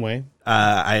somehow, some way.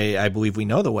 I believe we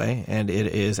know the way, and it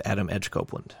is Adam Edge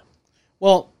Copeland.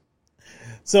 Well,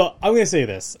 so I'm going to say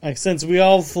this. Since we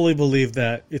all fully believe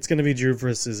that it's going to be Drew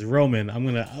versus Roman,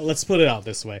 let's put it out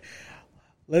this way.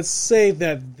 Let's say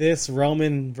that this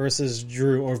Roman versus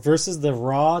Drew or versus the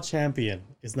Raw champion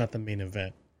is not the main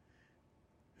event.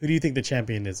 Who do you think the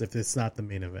champion is if it's not the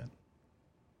main event?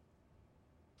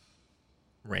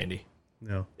 Randy.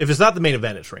 No. If it's not the main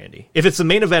event, it's Randy. If it's the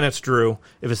main event, it's Drew.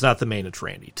 If it's not the main, it's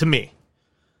Randy. To me.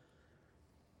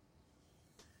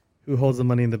 Who holds the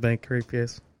Money in the Bank, Craig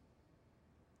Pierce?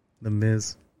 The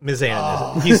Miz. Miz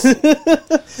and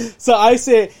So I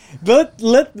say,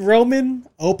 let Roman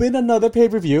open another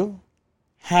pay-per-view,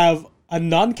 have a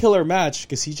non-killer match,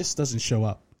 because he just doesn't show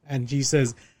up. And he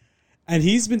says, and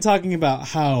he's been talking about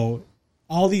how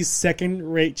all these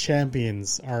second-rate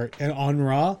champions are on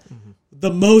Raw. Mm-hmm.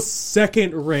 The most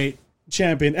second-rate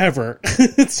champion ever,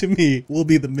 to me, will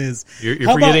be The Miz. You're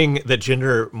forgetting that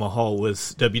Jinder Mahal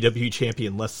was WWE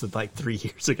champion less than 3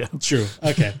 years ago. True.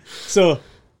 Okay. So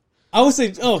I would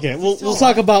say, okay, we'll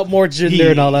talk about more Jinder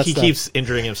and all that stuff. He keeps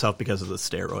injuring himself because of the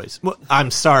steroids. Well,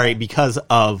 I'm sorry, because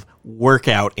of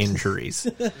workout injuries.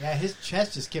 Yeah, his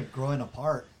chest just kept growing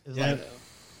apart. It was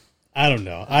I don't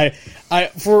know. I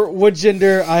for what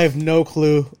gender, I have no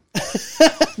clue.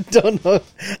 Don't know.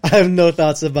 I have no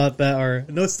thoughts about that or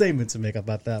no statement to make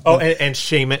about that. Oh, and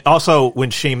Sheamus. Also, when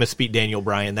Sheamus beat Daniel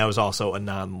Bryan, that was also a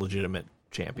non-legitimate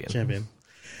champion.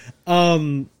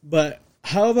 But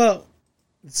how about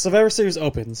Survivor Series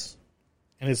opens,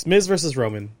 and it's Miz versus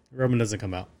Roman. Roman doesn't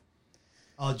come out.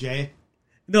 Oh, Jay.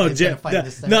 No, He's Jay. gonna fight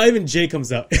this time? Not even Jay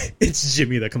comes out. It's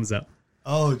Jimmy that comes out.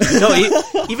 Oh,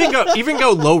 No, even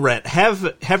go low rent. Have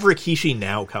Rikishi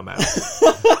now come out.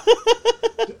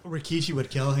 Rikishi would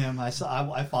kill him. I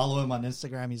follow him on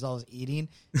Instagram. He's always eating,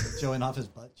 showing off his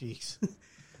butt cheeks.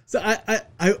 So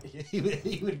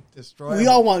he would destroy. we him.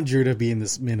 all want Drew to be in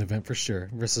this main event for sure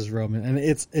versus Roman, and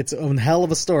it's a hell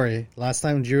of a story. Last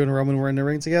time Drew and Roman were in the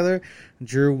ring together,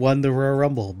 Drew won the Royal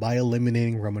Rumble by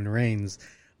eliminating Roman Reigns.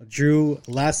 Drew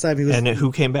last time he was And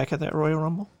who came back at that Royal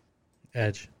Rumble?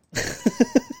 Edge. I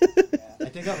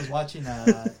think I was watching.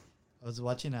 A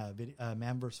video,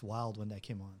 Man vs. Wild when that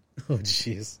came on. Oh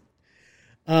jeez.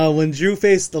 When Drew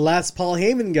faced the last Paul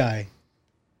Heyman guy,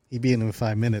 he beat him in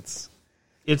 5 minutes.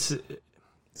 It's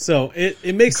So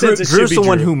it makes sense. It should Drew's be the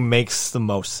one Drew. who makes the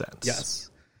most sense. Yes.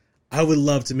 I would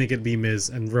love to make it be Miz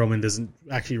and Roman doesn't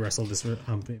actually wrestle this main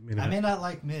event. I may not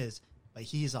like Miz, but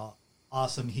he's an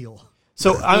awesome heel.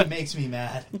 So He makes me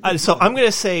mad. So I'm going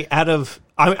to say I'm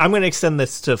going to extend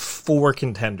this to 4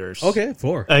 contenders. Okay,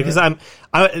 4. Because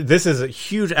this is a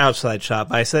huge outside shot,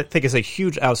 but I think it's a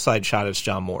huge outside shot. It's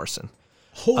John Morrison.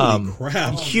 Holy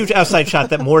crap. Huge outside shot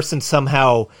that Morrison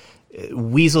somehow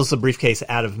weasels the briefcase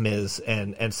out of Miz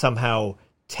and somehow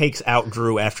takes out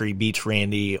Drew after he beats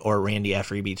Randy or Randy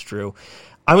after he beats Drew.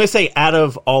 I'm going to say out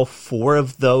of all 4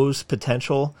 of those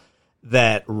potential,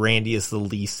 that Randy is the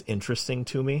least interesting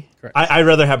to me. I'd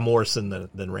rather have Morrison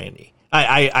than Randy.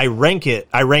 I rank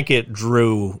it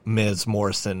Drew, Miz,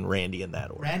 Morrison, Randy in that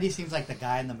order. Randy seems like the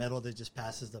guy in the middle that just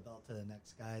passes the belt to the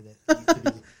next guy. That needs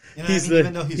to be, you know He's what I mean?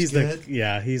 Even though he's good.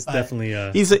 he's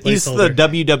definitely He's the placeholder.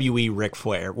 WWE Ric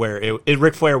Flair, where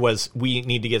Ric Flair was, we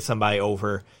need to get somebody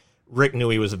over. Rick knew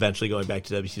he was eventually going back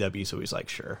to WCW, so he's like,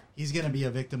 sure. He's going to be a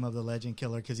victim of the Legend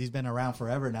Killer because he's been around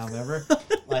forever now, remember?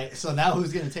 So now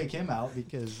who's going to take him out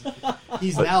because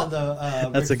he's now the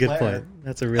That's Ric a good Flair. point.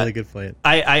 That's a really good point.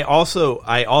 I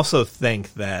also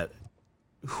think that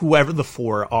whoever the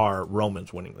 4 are,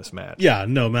 Roman's winning this match. Yeah,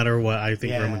 no matter what, I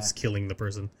think Yeah. Roman's killing the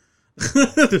person.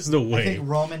 There's no I way. think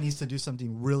Roman needs to do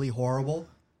something really horrible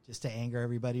just to anger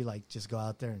everybody. Like, just go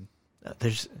out there and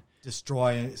There's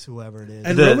destroy whoever it is.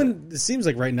 And Roman, it seems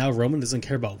like right now Roman doesn't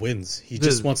care about wins. He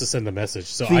just wants to send a message.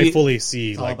 So I fully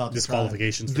see all like about the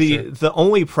disqualifications. For the sure. the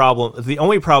only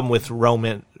problem with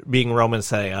Roman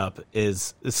setting up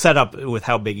is set up with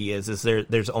how big he is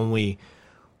there's only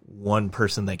one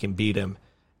person that can beat him,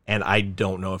 and I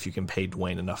don't know if you can pay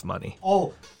Dwayne enough money.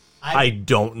 Oh, I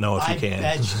don't know if I you can.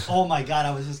 bet you, oh my God,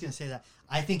 I was just going to say that.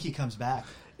 I think he comes back.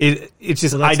 It's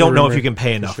just Well, that's I don't a know if rumor, you can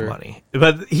pay for enough sure. money,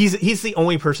 but he's the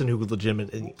only person who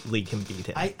legitimately can beat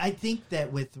him. I think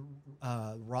that with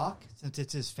Rock, since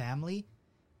it's his family,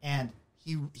 and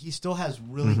he still has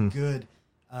really good,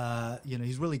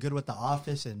 he's really good with the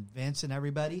Office and Vince and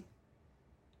everybody.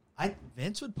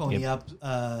 Vince would pony up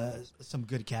some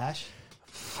good cash.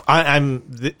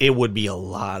 It would be a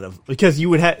lot of, because you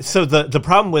would have, so the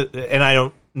problem with, and I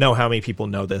don't know how many people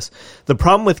know this, the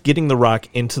problem with getting The Rock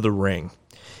into the ring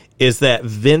is that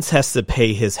Vince has to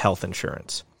pay his health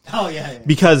insurance. Oh yeah.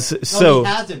 Because he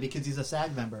hasn't because he's a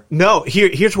SAG member. No,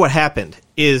 here's what happened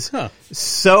is with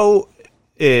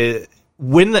The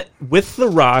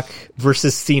Rock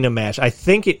versus Cena match, I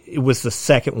think it was the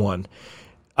second one.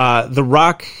 The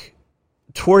Rock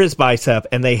tore his bicep,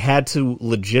 and they had to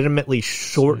legitimately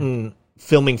shorten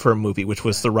filming for a movie, which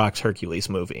was The Rock's Hercules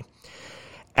movie.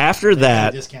 After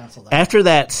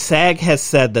that, SAG has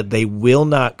said that they will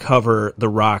not cover The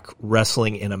Rock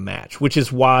wrestling in a match, which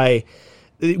is why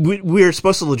we're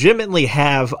supposed to legitimately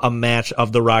have a match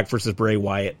of The Rock versus Bray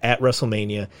Wyatt at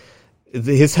WrestleMania.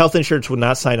 His health insurance would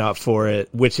not sign up for it,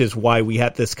 which is why we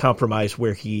had this compromise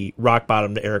where he rock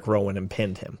bottomed Eric Rowan and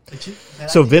pinned him.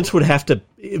 So Vince would have to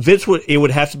be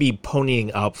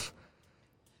ponying up.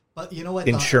 But you know what?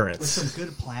 Insurance. With some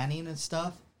good planning and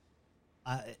stuff,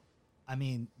 I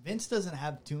mean, Vince doesn't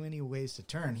have too many ways to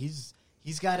turn. He's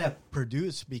got to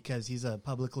produce because he's a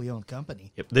publicly owned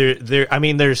company. Yep. There's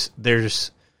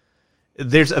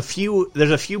a few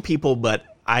people, but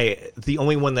the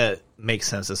only one that makes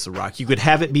sense is The Rock. You could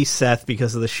have it be Seth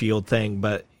because of the Shield thing,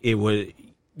 but you would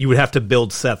have to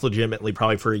build Seth legitimately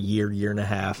probably for a year and a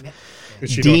half.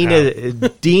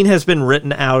 Dean has been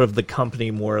written out of the company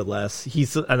more or less.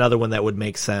 He's another one that would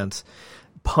make sense.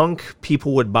 Punk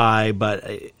people would buy, but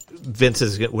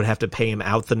Vince would have to pay him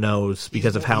out the nose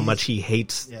because of how much he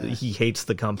hates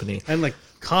the company. And like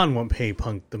Khan won't pay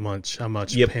Punk how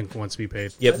much Punk wants to be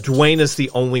paid. Yep, Dwayne is the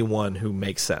only one who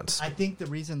makes sense. I think the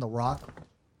reason The Rock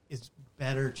is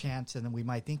better chance than we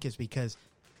might think is because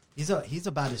he's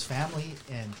about his family,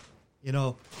 and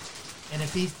and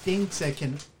if he thinks that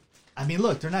can, I mean,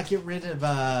 look, they're not getting rid of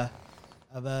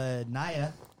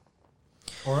Nia,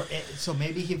 so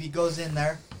maybe if he goes in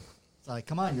there, it's like,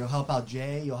 come on, you'll help out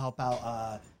Jay, you'll help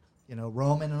out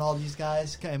Roman and all these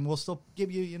guys, and we'll still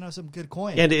give you some good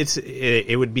coin. And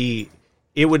it would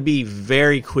be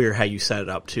very clear how you set it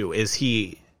up too.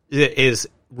 Is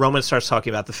Roman starts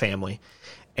talking about the family,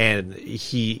 and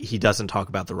he doesn't talk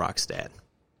about The Rock's dad.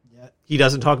 Yeah. He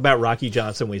doesn't talk about Rocky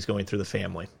Johnson when he's going through the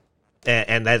family,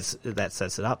 and that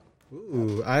sets it up.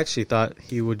 Ooh, I actually thought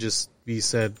he would just be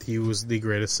said he was the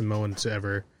greatest Samoan to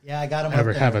ever. Yeah, I got him.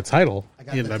 Ever have a title?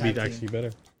 Yeah, that'd be actually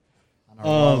better.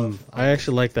 I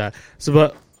actually like that. So,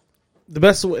 but the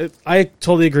best, I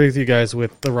totally agree with you guys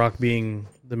with The Rock being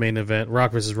the main event,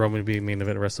 Rock versus Roman being main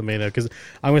event at WrestleMania. Because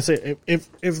I'm gonna say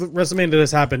if WrestleMania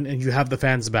does happen and you have the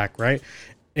fans back, right?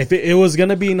 If it was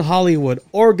gonna be in Hollywood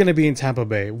or gonna be in Tampa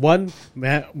Bay, one,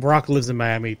 Rock lives in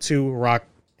Miami. Two, Rock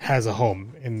has a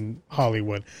home in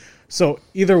Hollywood. So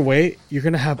either way, you're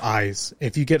gonna have eyes.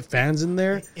 If you get fans in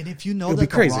there, and if you know that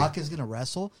The Rock is gonna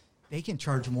wrestle, they can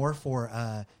charge more for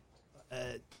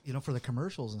for the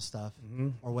commercials and stuff,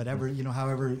 or whatever,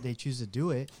 however they choose to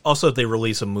do it. Also, if they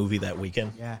release a movie that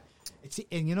weekend, yeah.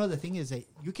 And the thing is that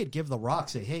you could give The Rock,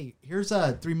 say, hey, here's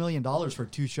 $3 million for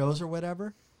 2 shows or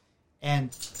whatever,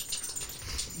 and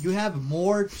you have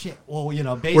more.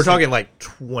 Basically, we're talking like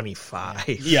 25.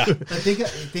 Yeah. But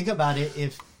think about it.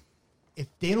 If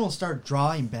they don't start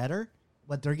drawing better,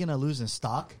 what they're gonna lose in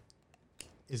stock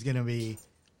is gonna be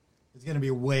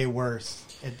way worse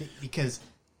because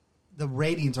the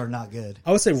ratings are not good.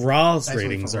 I would say Raw's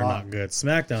ratings are not good.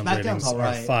 SmackDown's ratings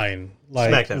are fine.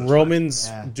 Like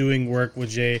Roman's doing work with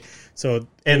Jay, so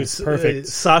it's perfect.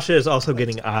 Sasha is also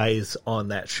getting eyes on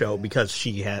that show because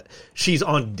she's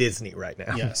on Disney right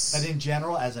now. Yes, but in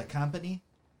general, as a company,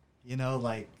 it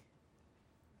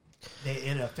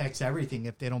affects everything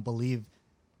if they don't believe.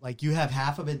 Like, you have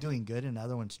half of it doing good and the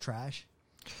other one's trash.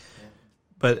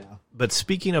 But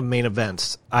speaking of main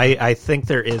events, I think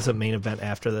there is a main event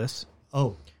after this.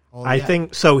 I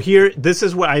think so. Here, this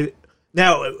is what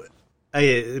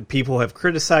people have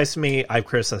criticized me. I've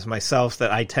criticized myself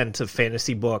that I tend to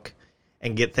fantasy book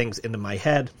and get things into my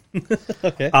head.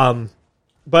 Okay.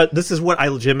 But this is what I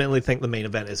legitimately think the main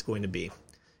event is going to be: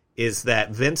 is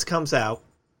that Vince comes out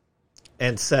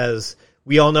and says,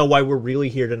 "We all know why we're really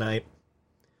here tonight,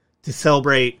 to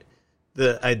celebrate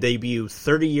a debut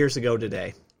 30 years ago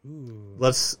today. Ooh.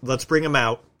 Let's bring him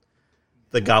out,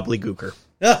 the gobbledygooker."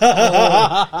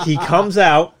 He comes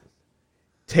out,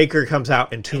 Taker comes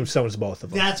out, and tombstones both of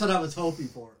them. That's what I was hoping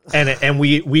for. And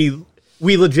we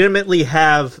legitimately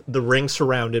have the ring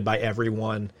surrounded by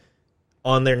everyone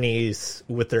on their knees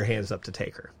with their hands up to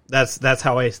Taker. That's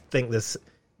how I think this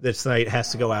night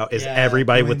has to go out. Is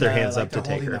everybody with their hands up to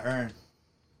Taker?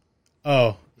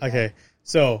 Oh, okay.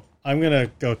 So I'm gonna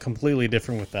go completely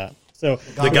different with that. So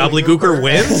the gobbledygooker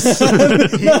wins. The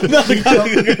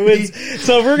gobbledygooker wins.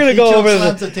 So if we're gonna go over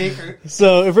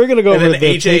the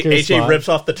AJ rips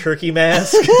off the turkey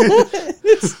mask.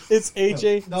 it's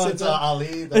AJ. No, it's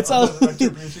Ali. It's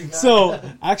Ali. So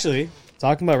actually,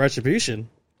 talking about Retribution,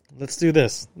 let's do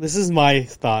this. This is my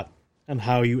thought on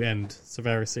how you end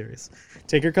Survivor Series.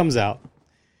 Taker comes out.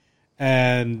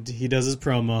 And he does his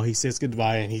promo. He says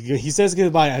goodbye, and he says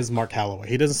goodbye as Mark Calloway.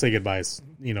 He doesn't say goodbye as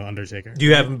Undertaker. Do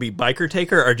you have him be Biker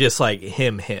Taker or just like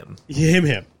him? Him,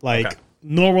 like okay.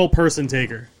 Normal person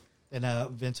Taker. And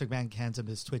Vince McMahon hands him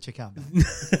his Twitch account.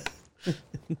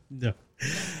 No.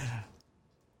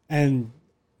 And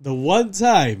the one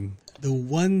time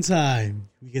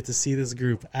we get to see this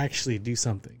group actually do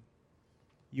something,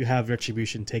 you have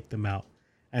Retribution take them out,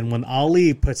 and when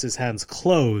Ali puts his hands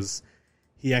closed,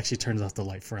 he actually turns off the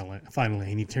light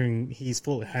finally, and he's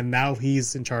full, and now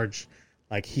he's in charge.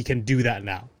 Like, he can do that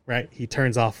now, right? He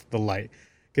turns off the light.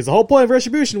 Because the whole point of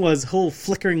Retribution was whole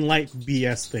flickering light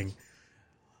BS thing.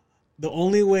 The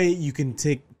only way you can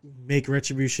make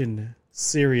Retribution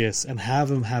serious and have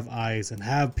them have eyes and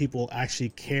have people actually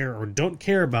care or don't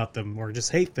care about them or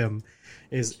just hate them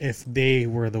is if they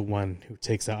were the one who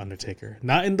takes out Undertaker.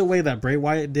 Not in the way that Bray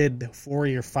Wyatt did 4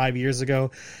 or 5 years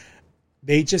ago.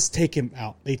 They just take him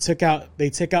out. They took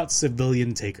out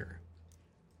civilian Taker.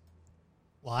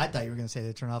 Well, I thought you were going to say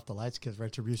they turn off the lights because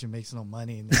Retribution makes no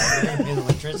money and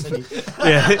electricity.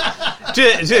 Yeah,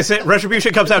 just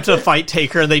Retribution comes out to fight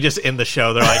Taker and they just end the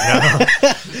show. They're like,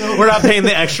 no. We're not paying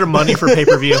the extra money for pay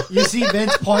per view. You see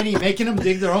Vince pointing, making them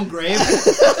dig their own grave.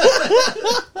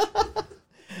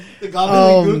 The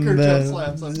Gobbledygooker jump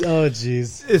slams him. Oh,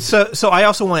 jeez. So I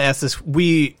also want to ask this.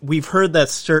 We've heard that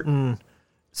certain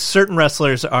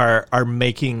wrestlers are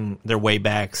making their way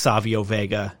back. Savio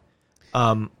Vega,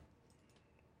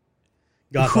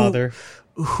 Godfather.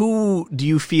 Who do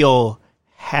you feel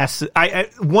has to?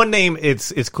 One name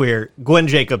it's clear. Glenn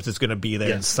Jacobs is going to be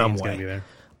there in some way. Be there.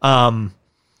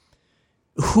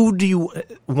 Who do you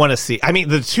want to see? I mean,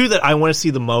 the two that I want to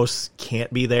see the most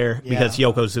can't be there because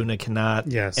Yokozuna cannot,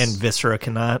 and Viscera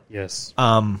cannot. Yes.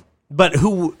 But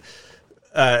who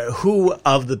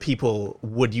of the people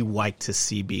would you like to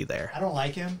see be there? I don't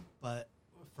like him, but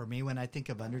for me, when I think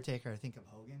of Undertaker, I think of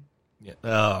Hogan. Yeah.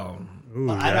 Oh,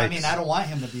 Well, I mean, I don't want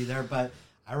him to be there, but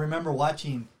I remember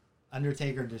watching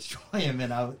Undertaker destroy him,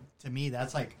 and to me,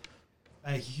 that's like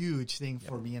a huge thing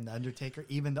for me in the Undertaker.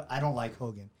 Even though I don't like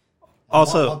Hogan.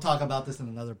 Also, I'll talk about this in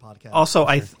another podcast. Also,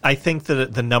 I think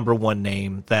that the number one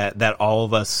name that all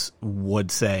of us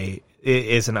would say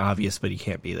isn't obvious, but he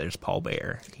can't be there is Paul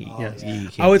Bearer.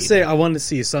 I would say I wanted to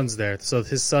see his sons there. So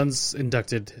his sons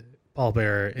inducted Paul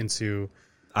Bearer into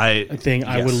a thing.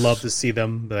 I would love to see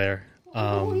them there.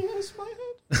 Yes, my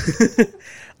head.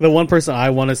 The one person I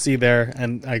want to see there,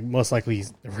 and I most likely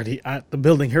already at the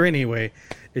building here anyway,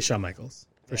 is Shawn Michaels.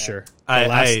 For sure.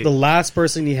 The last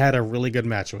person he had a really good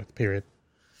match with, period.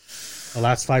 The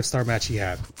last 5-star match he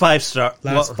had. 5-star.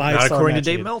 Last 5-star not according match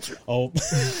to Dave Meltzer. Oh.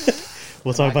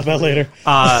 We'll talk about that later.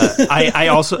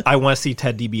 I want to see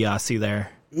Ted DiBiase there.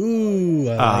 Ooh,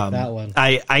 I like that one.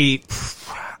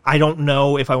 I don't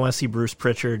know if I want to see Bruce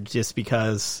Pritchard just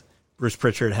because Bruce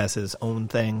Pritchard has his own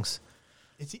things.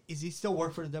 Is he still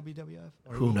work for the WWF?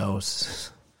 Who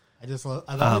knows? The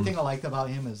only thing I liked about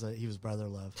him is that he was brother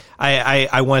loved.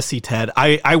 I want to see Ted.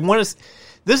 I want to.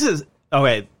 This is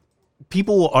okay.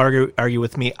 People will argue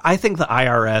with me. I think the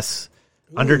IRS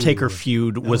Undertaker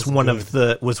feud was one of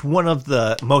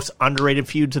the most underrated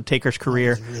feuds of Taker's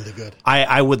career. That was really good.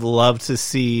 I would love to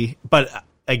see, but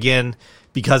again,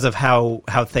 because of how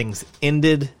things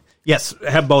ended. Yes,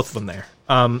 have both of them there.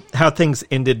 How things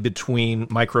ended between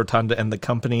Mike Rotunda and the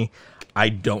company. I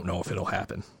don't know if it'll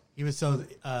happen. He was so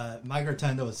Mike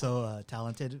Rotunda was so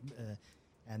talented,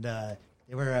 and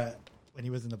they were when he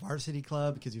was in the Varsity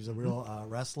Club because he was a real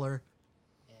wrestler.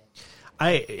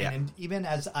 And even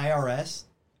as IRS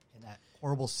in that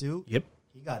horrible suit, yep,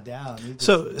 he got down.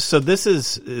 So this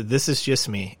is just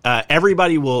me. I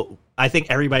think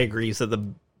everybody agrees that the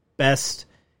best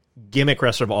gimmick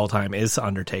wrestler of all time is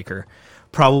Undertaker.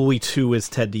 Probably 2 is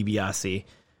Ted DiBiase.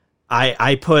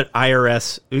 I put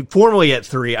IRS formally at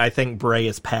 3. I think Bray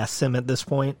is past him at this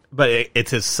point, but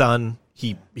it's his son.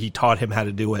 He taught him how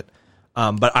to do it.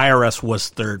 But IRS was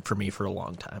 3rd for me for a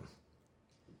long time.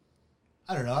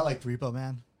 I don't know. I liked Repo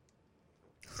Man.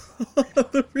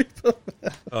 Repo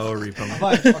Man.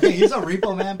 Like, okay, he's a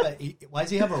Repo Man, but why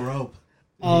does he have a rope?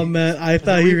 Oh man, I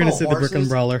thought you were going to say the Brooklyn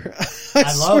Brawler.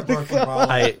 I love Brooklyn Brawler.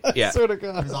 I swear to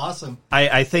God, he's awesome.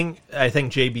 I think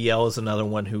JBL is another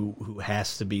one who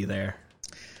has to be there,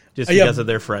 just because of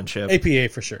their friendship. APA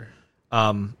for sure.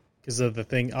 Because of the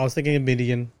thing, I was thinking of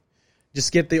Midian.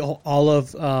 Just get all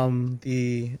of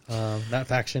that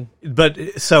faction.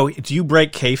 But so, do you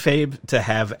break kayfabe to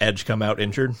have Edge come out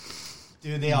injured?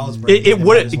 Dude, they always break it.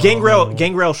 Would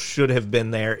Gangrel should have been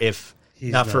there if.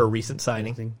 Not for a recent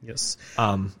signing. Yes.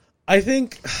 I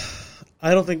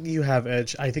don't think you have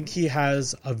Edge. I think he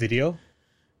has a video.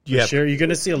 Sure, you're going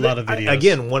to see a lot of videos.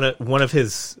 Again, one of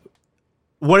his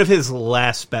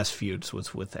last best feuds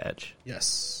was with Edge.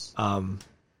 Yes.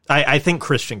 I think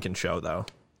Christian can show though.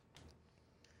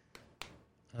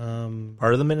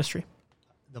 Part of the Ministry.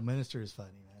 The Minister is funny,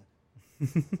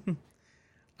 man.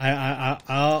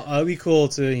 I'll be cool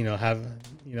to have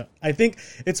I think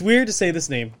it's weird to say this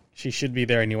name. She should be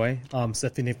there anyway.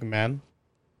 Stephanie McMahon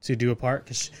to do a part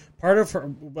because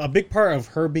a big part of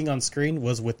her being on screen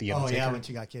was with the Undertaker. Oh yeah, when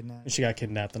she got kidnapped. She got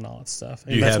kidnapped and all that stuff.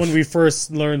 And that's when we first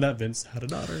learned that Vince had a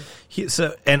daughter. Here's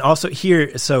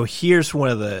one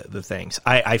of the things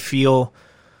I feel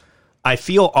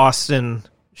Austin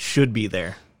should be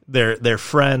there. They're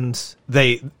friends.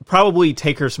 They probably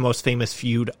Taker's most famous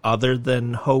feud, other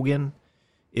than Hogan,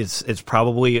 is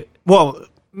probably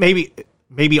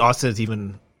maybe Austin is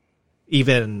even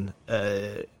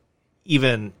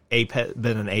Apex,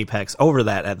 been an apex over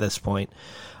that at this point.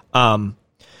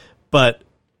 But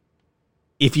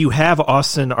if you have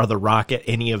Austin or The Rock at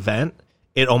any event,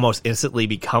 it almost instantly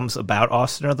becomes about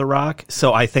Austin or The Rock.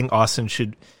 So I think Austin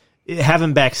should. have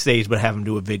him backstage, but have him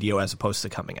do a video as opposed to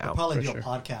coming out. Probably do sure. a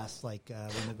podcast like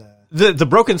one of the. The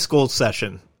Broken Skull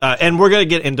session, and we're gonna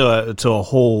get into a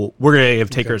whole. We're gonna give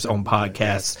Taker's own podcast,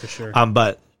 Yes, for sure.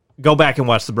 But go back and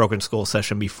watch the Broken Skull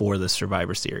session before the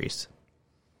Survivor Series.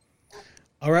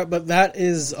 All right, but that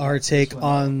is our take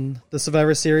on the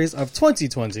Survivor Series of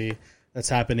 2020 that's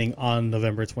happening on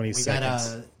November 22nd. We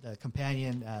got the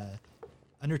companion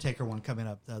Undertaker one coming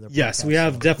up. The other Yes, podcast, we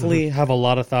have so- definitely have a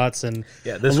lot of thoughts and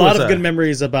Yeah, a this lot was of a- good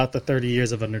memories about the 30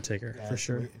 years of Undertaker, Yeah, for so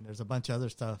sure. and there's a bunch of other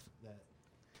stuff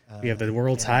that We have the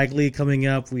World Tag League coming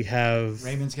up. We have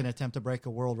Raymond's going to attempt to break a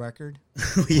world record.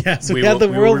 yes, we We have will- the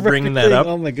we will World be bringing Record that thing.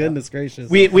 up. Oh my goodness gracious!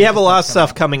 We have a lot of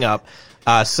stuff coming up.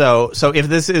 So if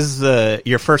this is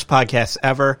your first podcast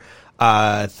ever,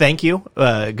 thank you.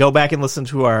 Go back and listen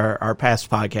to our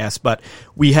past podcasts. But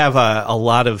we have a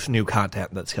lot of new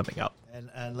content that's coming up.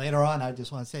 And later on, I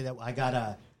just want to say that I got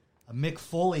a Mick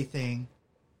Foley thing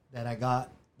that I got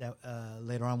that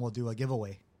later on we'll do a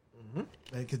giveaway.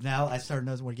 Because now I started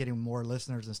noticing we're getting more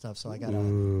listeners and stuff, so I got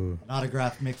an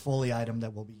autographed Mick Foley item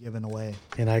that will be given away.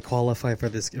 Can I qualify for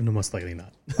this? No, most likely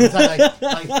not. It's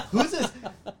like, who's this?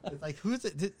 It's like, who's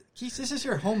it? Keith, this is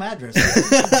your home address.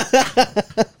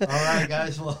 All right,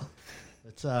 guys. Well,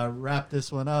 let's wrap this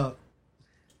one up.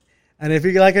 And if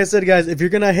you like I said, guys, if you're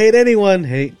gonna hate anyone,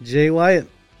 hate Jay Wyatt.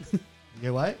 You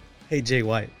get what? Hate Jay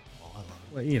White.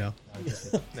 Well, you know.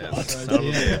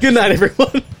 Yeah. Good night,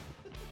 everyone.